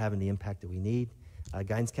think we're having the impact that we need.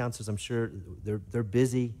 Guidance counselors, I'm sure they're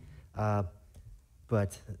busy,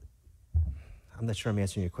 but I'm not sure I'm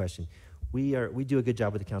answering your question. We do a good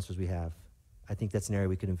job with the counselors we have. I think that's an area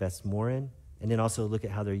we could invest more in. And then also look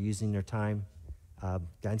at how they're using their time.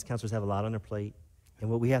 Guidance counselors have a lot on their plate. And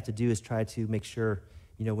what we have to do is try to make sure,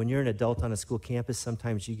 when you're an adult on a school campus,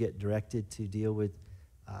 sometimes you get directed to deal with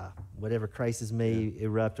whatever crisis may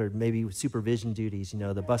erupt, or maybe supervision duties,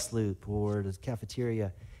 the bus loop or the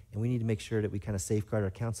cafeteria. And we need to make sure that we kind of safeguard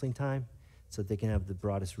our counseling time so that they can have the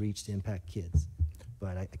broadest reach to impact kids.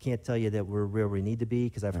 But I can't tell you that we're where we need to be,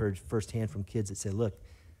 because I've heard firsthand from kids that say, look,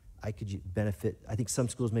 I could benefit. I think some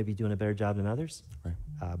schools may be doing a better job than others, right.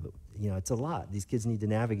 But it's a lot. These kids need to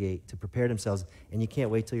navigate to prepare themselves, and you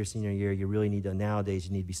can't wait till your senior year. You really need to, nowadays,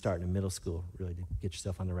 you need to be starting in middle school, really, to get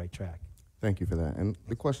yourself on the right track. Thank you for that. And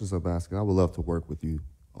the questions I'm asking, I would love to work with you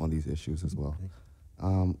on these issues as well.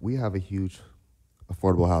 We have a huge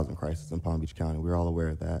affordable housing crisis in Palm Beach County. We're all aware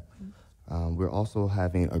of that. We're also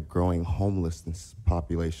having a growing homelessness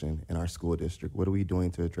population in our school district. What are we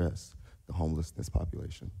doing to address the homelessness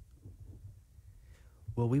population?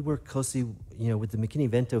 Well, we work closely, with the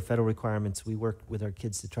McKinney-Vento federal requirements. We work with our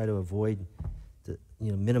kids to try to avoid,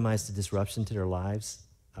 minimize the disruption to their lives,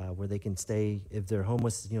 where they can stay. If they're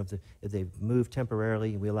homeless, if they've moved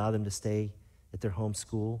temporarily, we allow them to stay at their home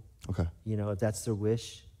school. Okay. If that's their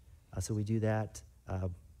wish. So we do that.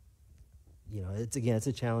 It's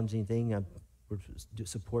a challenging thing. We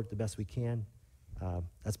support the best we can.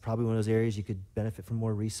 That's probably one of those areas you could benefit from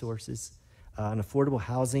more resources. On affordable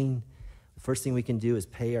housing, the first thing we can do is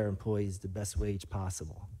pay our employees the best wage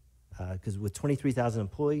possible. Because with 23,000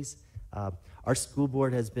 employees, our school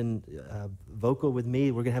board has been vocal with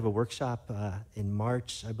me. We're going to have a workshop in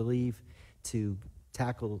March, I believe, to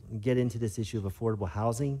tackle and get into this issue of affordable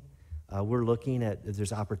housing. We're looking at if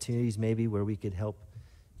there's opportunities maybe where we could help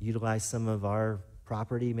utilize some of our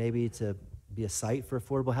property maybe to be a site for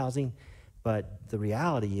affordable housing. But the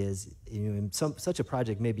reality is, such a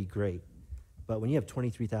project may be great, but when you have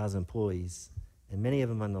 23,000 employees, and many of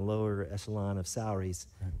them on the lower echelon of salaries,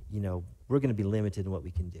 we're going to be limited in what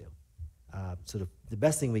we can do. So the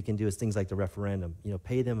best thing we can do is things like the referendum.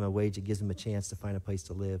 Pay them a wage that gives them a chance to find a place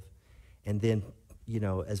to live. And then,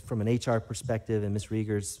 as from an HR perspective, and Ms.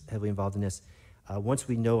 Rieger's heavily involved in this, once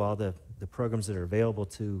we know all the programs that are available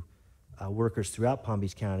to workers throughout Palm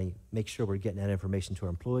Beach County, make sure we're getting that information to our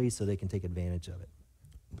employees so they can take advantage of it.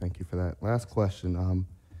 Thank you for that. Last question.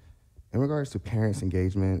 In regards to parents'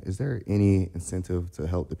 engagement, is there any incentive to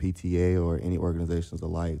help the PTA or any organizations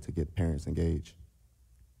alike to get parents engaged?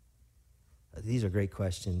 These are great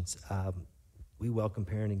questions. We welcome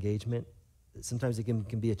parent engagement. Sometimes it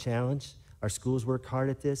can be a challenge. Our schools work hard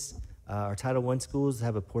at this. Our Title I schools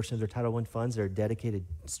have a portion of their Title I funds that are dedicated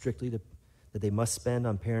strictly to that they must spend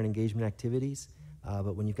on parent engagement activities.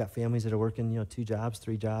 But when you've got families that are working, 2 jobs,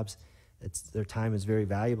 3 jobs, their time is very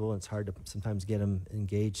valuable, and it's hard to sometimes get them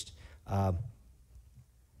engaged.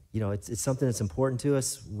 It's something that's important to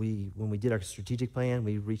us. When we did our strategic plan,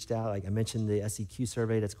 we reached out. Like I mentioned, the SEQ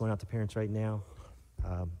survey that's going out to parents right now.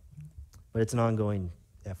 But it's an ongoing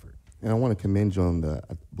effort. And I want to commend you on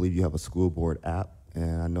I believe you have a school board app,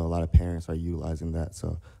 and I know a lot of parents are utilizing that,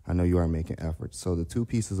 so I know you are making efforts. So the 2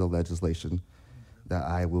 pieces of legislation that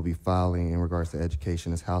I will be filing in regards to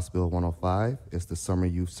education is House Bill 105. It's the Summer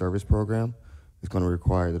Youth Service Program. It's going to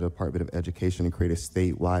require the Department of Education to create a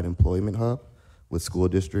statewide employment hub with school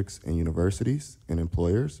districts and universities and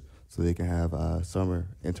employers so they can have summer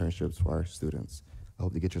internships for our students. I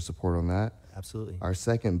hope to get your support on that. Absolutely. Our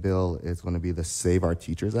second bill is going to be the Save Our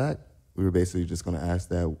Teachers Act. We were basically just going to ask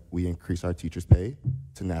that we increase our teachers' pay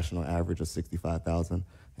to national average of $65,000,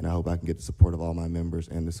 and I hope I can get the support of all my members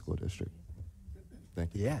and the school district.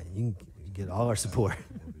 Thank you. Yeah, you can get all our support.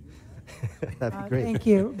 That'd be great. Thank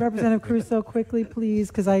you. Representative Caruso, quickly, please,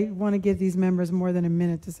 because I want to give these members more than a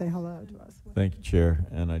minute to say hello to us. Thank you, Chair.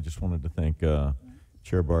 And I just wanted to thank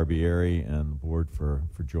Chair Barbieri and the board for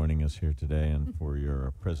joining us here today and for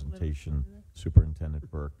your presentation,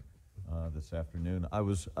 Superintendent Burke, this afternoon.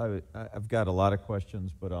 I've got a lot of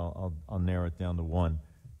questions, but I'll narrow it down to one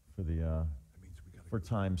for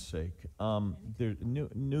time's sake. There are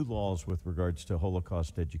new laws with regards to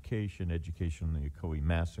Holocaust education on the Ocoee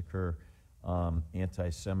massacre,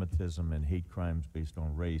 anti-Semitism, and hate crimes based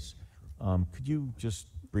on race. Could you just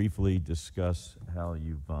briefly discuss how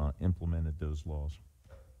you've implemented those laws?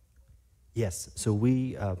 Yes, so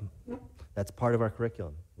that's part of our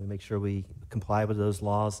curriculum. We make sure we comply with those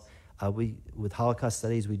laws. With Holocaust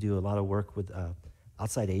studies, we do a lot of work with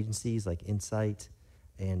outside agencies like Insight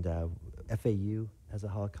and FAU as a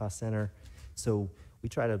Holocaust Center. So we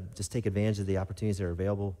try to just take advantage of the opportunities that are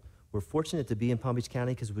available. We're fortunate to be in Palm Beach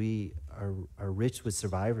County because we are rich with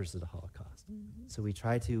survivors of the Holocaust. Mm-hmm. So we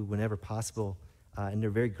try to, whenever possible, and they're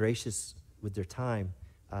very gracious with their time,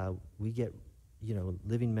 we get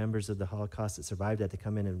living members of the Holocaust that survived that to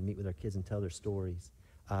come in and meet with our kids and tell their stories.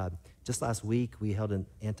 Just last week, we held an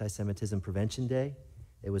Anti-Semitism Prevention Day.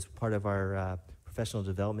 It was part of our Professional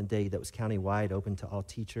Development Day that was countywide, open to all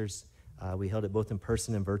teachers. We held it both in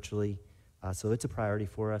person and virtually. So it's a priority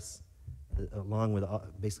for us, along with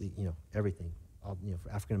basically, everything.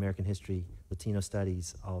 For African American history, Latino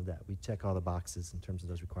studies, all of that. We check all the boxes in terms of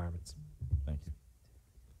those requirements. Thank you.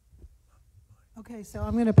 Okay, so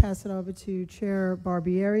I'm going to pass it over to Chair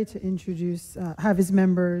Barbieri to introduce, have his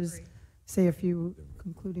members say a few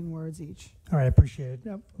concluding words each. All right, I appreciate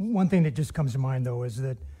it. One thing that just comes to mind, though, is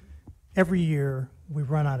that every year we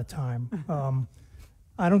run out of time.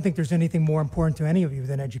 I don't think there's anything more important to any of you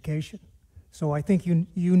than education. So I think you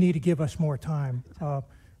need to give us more time.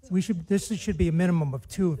 This should be a minimum of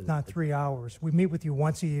 2, if not 3 hours. We meet with you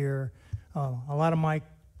once a year. A lot of my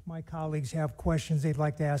colleagues have questions they'd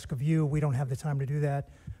like to ask of you. We don't have the time to do that.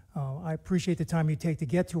 I appreciate the time you take to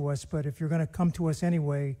get to us, but if you're going to come to us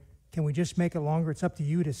anyway, can we just make it longer? It's up to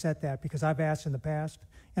you to set that, because I've asked in the past,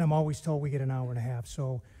 and I'm always told we get an hour and a half.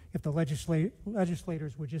 So if the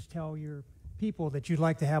legislators would just tell your people that you'd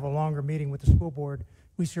like to have a longer meeting with the school board,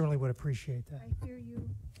 we certainly would appreciate that. I hear you,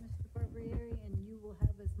 Mr. Barbieri, and you will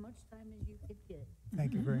have as much time as you could get.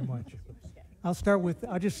 Thank you very much. I'll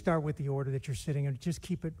just start with the order that you're sitting in. Just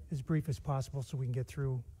keep it as brief as possible so we can get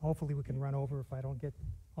through. Hopefully we can run over if I don't get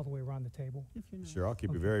all the way around the table. Sure, I'll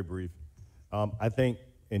keep it very brief. I think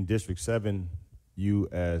in District 7, you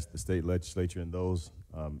as the state legislature and those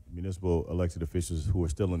municipal elected officials who are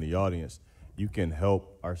still in the audience, you can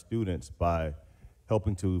help our students by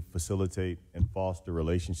helping to facilitate and foster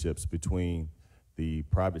relationships between the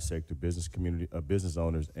private sector, business community, business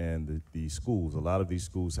owners, and the schools. A lot of these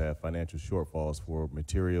schools have financial shortfalls for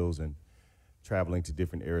materials and traveling to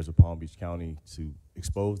different areas of Palm Beach County to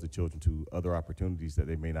expose the children to other opportunities that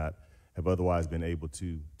they may not have otherwise been able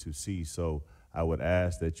to see. So I would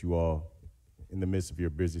ask that you all in the midst of your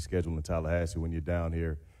busy schedule in Tallahassee, when you're down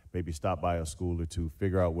here, maybe stop by a school or two,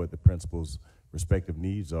 figure out what the principal's respective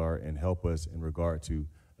needs are, and help us in regard to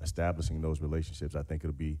establishing those relationships. I think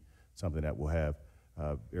it'll be something that will have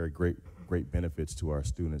very great benefits to our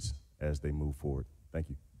students as they move forward. Thank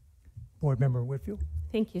you. Board Member Whitfield.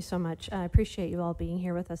 Thank you so much. I appreciate you all being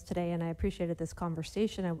here with us today, and I appreciated this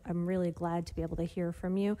conversation. I'm really glad to be able to hear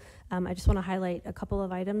from you. I just want to highlight a couple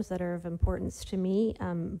of items that are of importance to me.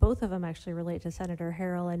 Both of them actually relate to Senator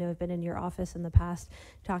Harrell. I know I've been in your office in the past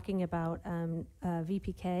talking about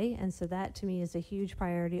VPK, and so that to me is a huge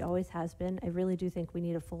priority, always has been. I really do think we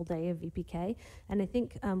need a full day of VPK, and I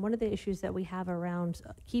think one of the issues that we have around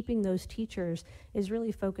keeping those teachers is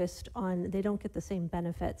really focused on they don't get the same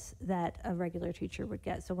benefits that a regular teacher would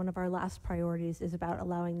get. So one of our last priorities is about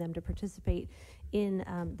allowing them to participate in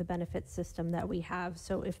the benefits system that we have.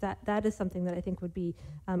 So if that is something that I think would be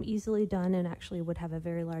easily done and actually would have a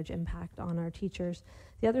very large impact on our teachers.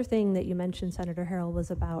 The other thing that you mentioned, Senator Harrell,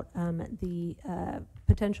 was about the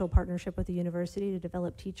potential partnership with the university to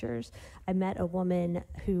develop teachers. I met a woman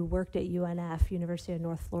who worked at UNF, University of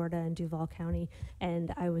North Florida in Duval County,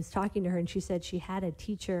 and I was talking to her and she said she had a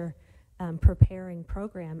teacher preparing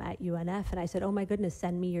program at UNF, and I said, oh my goodness,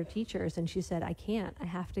 send me your teachers. And she said, I can't, I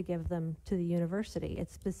have to give them to the university.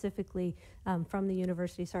 It's specifically from the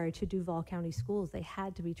university, to Duval County Schools. They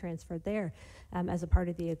had to be transferred there as a part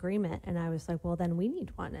of the agreement. And I was like, well, then we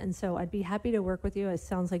need one. And so I'd be happy to work with you. It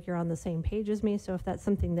sounds like you're on the same page as me. So if that's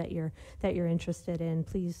something that you're interested in,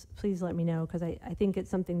 please let me know, because I think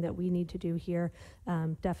it's something that we need to do here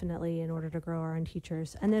definitely in order to grow our own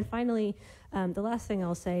teachers. And then finally, the last thing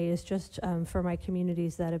I'll say is just for my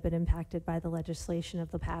communities that have been impacted by the legislation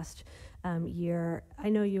of the past year. I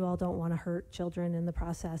know you all don't want to hurt children in the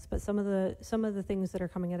process, but some of the things that are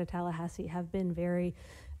coming out of Tallahassee have been very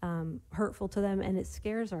hurtful to them, and it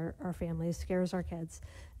scares our families, scares our kids.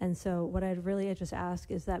 And so what I'd really just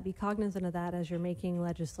ask is that be cognizant of that as you're making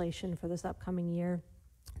legislation for this upcoming year.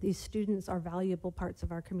 These students are valuable parts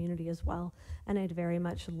of our community as well, and I'd very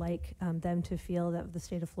much like them to feel that the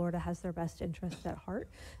state of Florida has their best interests at heart.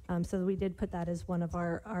 So we did put that as one of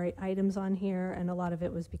our items on here, and a lot of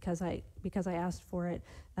it was because I asked for it.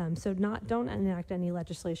 So don't enact any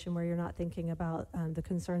legislation where you're not thinking about the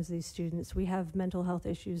concerns of these students. We have mental health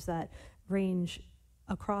issues that range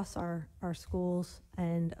across our schools,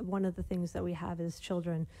 and one of the things that we have is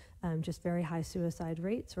children just very high suicide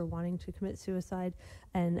rates or wanting to commit suicide,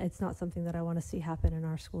 and it's not something that I want to see happen in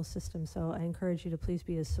our school system. So I encourage you to please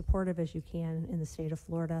be as supportive as you can in the state of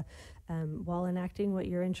Florida while enacting what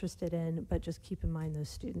you're interested in, but just keep in mind those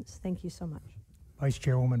students. Thank you so much. Vice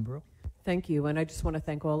Chairwoman Brew. Thank you, and I just want to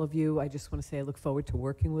thank all of you. I just want to say I look forward to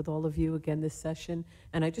working with all of you again this session,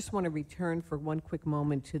 and I just want to return for one quick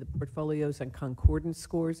moment to the portfolios and concordance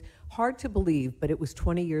scores. Hard to believe, but it was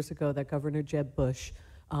 20 years ago that Governor Jeb Bush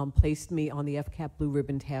placed me on the FCAT Blue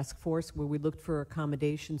Ribbon Task Force, where we looked for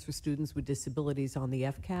accommodations for students with disabilities on the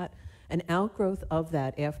FCAT. An outgrowth of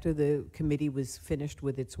that, after the committee was finished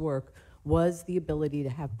with its work, was the ability to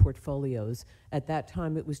have portfolios. At that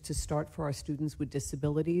time, it was to start for our students with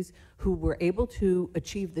disabilities who were able to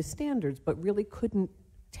achieve the standards but really couldn't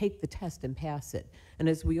take the test and pass it. And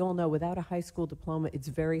as we all know, without a high school diploma, it's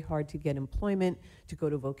very hard to get employment, to go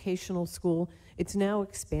to vocational school. It's now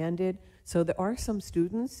expanded, so there are some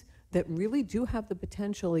students that really do have the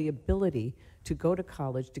potential, the ability to go to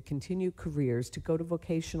college, to continue careers, to go to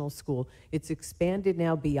vocational school. It's expanded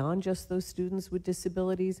now beyond just those students with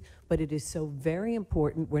disabilities, but it is so very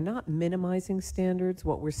important. We're not minimizing standards.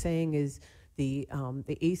 What we're saying is the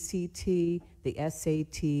ACT, the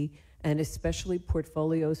SAT, and especially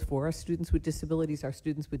portfolios for our students with disabilities, our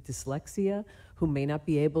students with dyslexia, who may not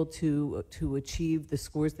be able to achieve the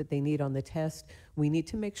scores that they need on the test. We need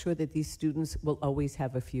to make sure that these students will always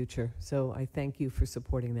have a future. So I thank you for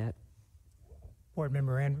supporting that. Board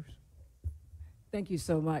Member Andrews. Thank you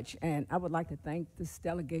so much, and I would like to thank this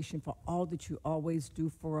delegation for all that you always do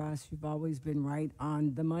for us. You've always been right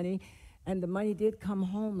on the money, and the money did come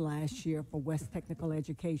home last year for West Technical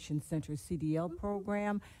Education Center CDL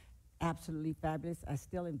program. Absolutely fabulous. I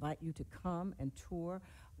still invite you to come and tour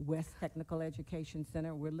West Technical Education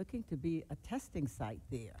Center. We're looking to be a testing site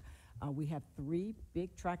there. We have 3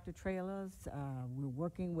 big tractor trailers. We're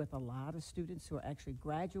working with a lot of students who are actually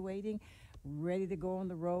graduating, ready to go on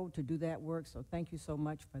the road to do that work, so thank you so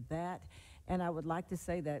much for that. And I would like to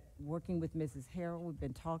say that working with Mrs. Harrell, we've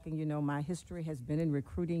been talking, you know, my history has been in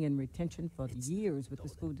recruiting and retention for years with the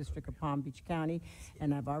School District of Palm Beach County,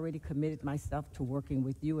 and I've already committed myself to working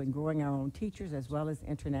with you and growing our own teachers as well as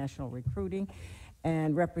international recruiting.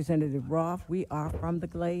 and Representative Roth. We are from the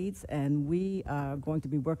Glades, and we are going to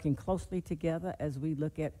be working closely together as we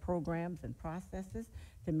look at programs and processes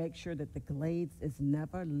to make sure that the Glades is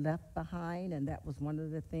never left behind, and that was one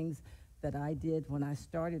of the things that I did when I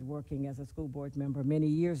started working as a school board member many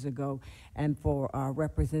years ago. And for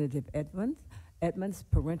Representative Edmonds,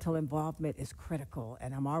 parental involvement is critical,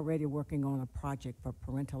 and I'm already working on a project for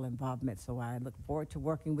parental involvement, so I look forward to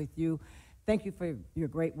working with you. Thank you for your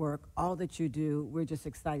great work, all that you do. We're just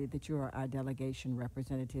excited that you are our delegation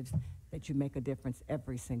representatives, that you make a difference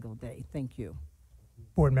every single day. Thank you.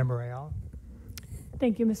 Board Member Ayala.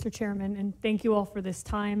 Thank you, Mr. Chairman, and thank you all for this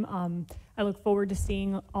time. I look forward to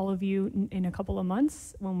seeing all of you in a couple of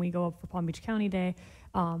months when we go up for Palm Beach County Day.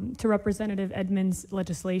 To Representative Edmonds'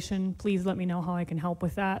 legislation, please let me know how I can help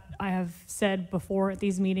with that. I have said before at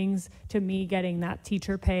these meetings, to me, getting that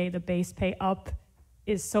teacher pay, the base pay up,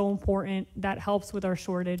 is so important. That helps with our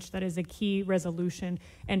shortage. That is a key resolution,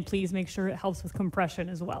 and please make sure it helps with compression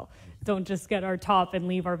as well. Don't just get our top and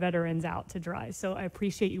leave our veterans out to dry. So I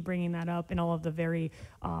appreciate you bringing that up and all of the very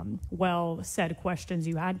well said questions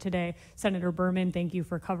you had today. Senator Berman, thank you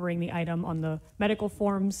for covering the item on the medical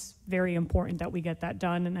forms. Very important that we get that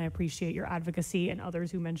done, and I appreciate your advocacy and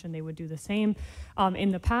others who mentioned they would do the same. In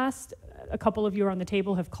the past, a couple of you on the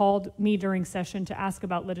table have called me during session to ask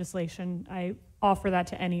about legislation. I offer that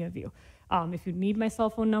to any of you. If you need my cell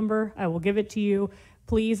phone number, I will give it to you.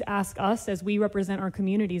 Please ask us, as we represent our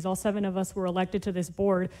communities. All 7 of us were elected to this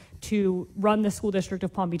board to run the school district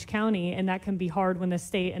of Palm Beach County, and that can be hard when the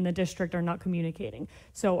state and the district are not communicating.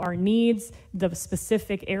 So our needs, the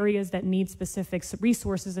specific areas that need specific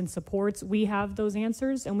resources and supports, we have those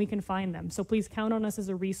answers and we can find them. So please count on us as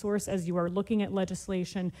a resource as you are looking at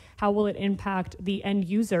legislation. How will it impact the end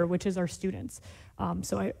user, which is our students?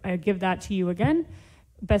 So I give that to you again.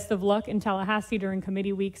 Best of luck in Tallahassee during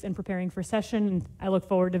committee weeks and preparing for session. And I look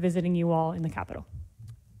forward to visiting you all in the Capitol.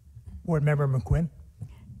 Board Member McQuinn.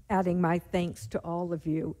 Adding my thanks to all of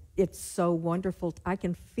you. It's so wonderful. I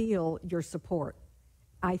can feel your support.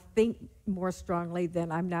 I think more strongly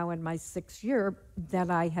than I'm now in my 6th year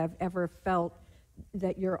than I have ever felt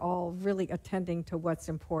that you're all really attending to what's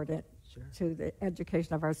important to the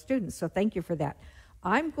education of our students. So thank you for that.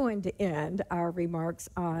 I'm going to end our remarks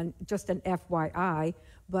on just an FYI,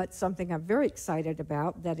 but something I'm very excited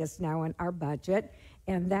about that is now in our budget,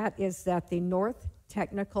 and that is that the North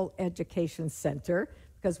Technical Education Center,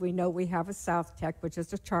 because we know we have a South Tech, which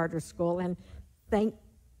is a charter school, and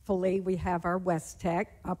thankfully we have our West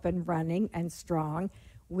Tech up and running and strong.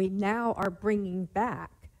 We now are bringing back,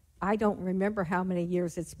 I don't remember how many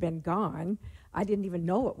years it's been gone. I didn't even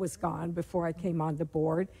know it was gone before I came on the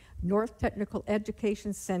board. North Technical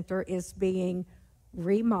Education Center is being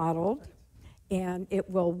remodeled, and it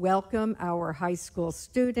will welcome our high school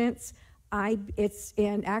students. It's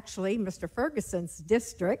in actually Mr. Ferguson's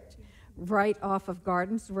district, right off of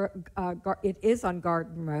it is on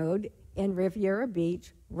Garden Road in Riviera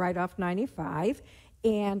Beach, right off 95.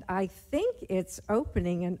 And I think it's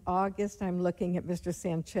opening in August. I'm looking at Mr.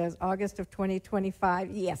 Sanchez, August of 2025.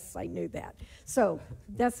 Yes, I knew that. So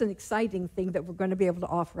that's an exciting thing that we're going to be able to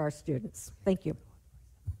offer our students. Thank you.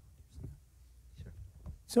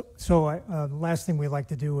 So the last thing we'd like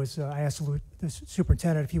to do is I asked the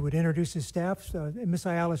superintendent if he would introduce his staff. Ms.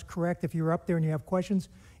 Ayala is correct. If you're up there and you have questions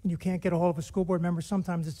and you can't get a hold of a school board member,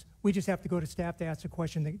 sometimes we just have to go to staff to ask a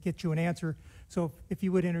question to get you an answer. So if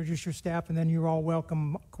you would introduce your staff, and then you're all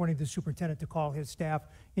welcome, according to the superintendent, to call his staff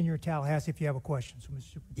in your Tallahassee if you have a question. So,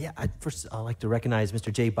 Mr. Superintendent. Yeah, first I'd like to recognize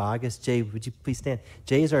Mr. Jay Bogus. Jay, would you please stand?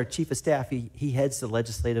 Jay is our chief of staff. He heads the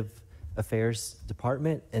legislative affairs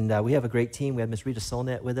department, and we have a great team. We have Ms. Rita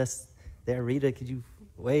Solnett with us there. Rita, could you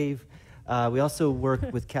wave? We also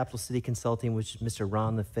work with Capital City Consulting, which is Mr.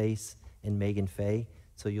 Ron LaFace and Megan Fay.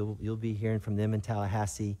 So you'll be hearing from them in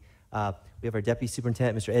Tallahassee. We have our deputy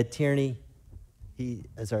superintendent, Mr. Ed Tierney. He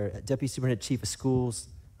is our deputy superintendent, chief of schools.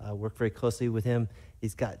 Work very closely with him.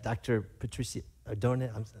 He's got Dr. Patricia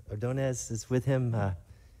Ordonez is with him.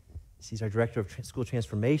 She's our director of school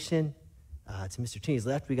transformation. To Mr. Tierney's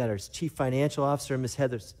left, we got our chief financial officer, Ms.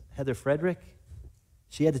 Heather Frederick.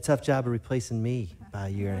 She had the tough job of replacing me about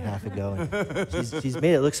a year and a half ago. And she's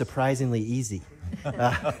made it look surprisingly easy.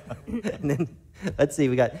 And then, let's see,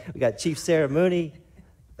 we got Chief Sarah Mooney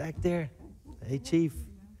back there. Hey, Chief.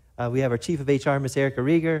 We have our chief of HR, Ms. Erica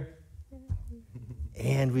Rieger.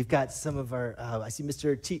 And we've got some of our, I see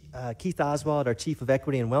Mr. Keith Oswald, our chief of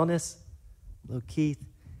equity and wellness. Hello, Keith.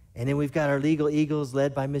 And then we've got our legal eagles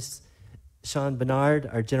led by Ms. Sean Bernard,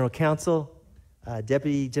 our general counsel,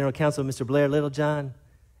 deputy general counsel, Mr. Blair Littlejohn,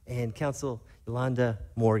 and counsel Yolanda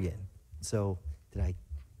Morgan. So and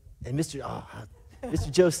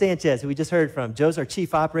Mr. Joe Sanchez, who we just heard from. Joe's our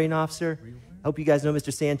Chief Operating Officer. I hope you guys know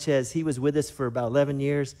Mr. Sanchez. He was with us for about 11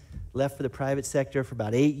 years, left for the private sector for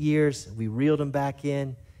about 8 years. We reeled him back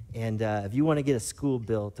in. And if you want to get a school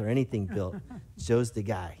built or anything built, Joe's the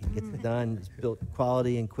guy. He gets it done, it's built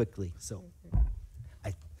quality and quickly. So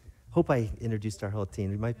I hope I introduced our whole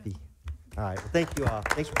team. We might be. All right, well, thank you all.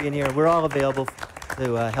 Thanks for being here. We're all available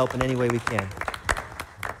to help in any way we can.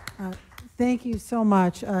 Thank you so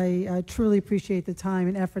much. I truly appreciate the time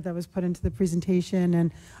and effort that was put into the presentation.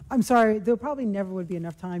 And I'm sorry, there probably never would be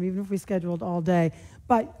enough time, even if we scheduled all day.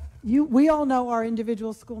 But we all know our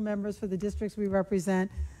individual school members for the districts we represent.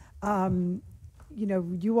 You know,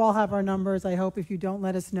 you all have our numbers. I hope if you don't,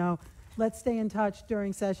 let us know. Let's stay in touch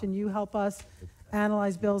during session. You help us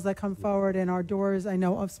analyze bills that come forward, and our doors, I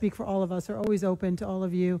know, I'll speak for all of us, are always open to all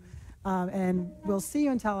of you. And we'll see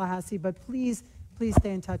you in Tallahassee, but please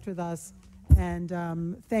stay in touch with us.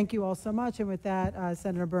 And thank you all so much. And with that,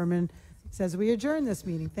 Senator Berman says we adjourn this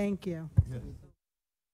meeting. Thank you. Yeah.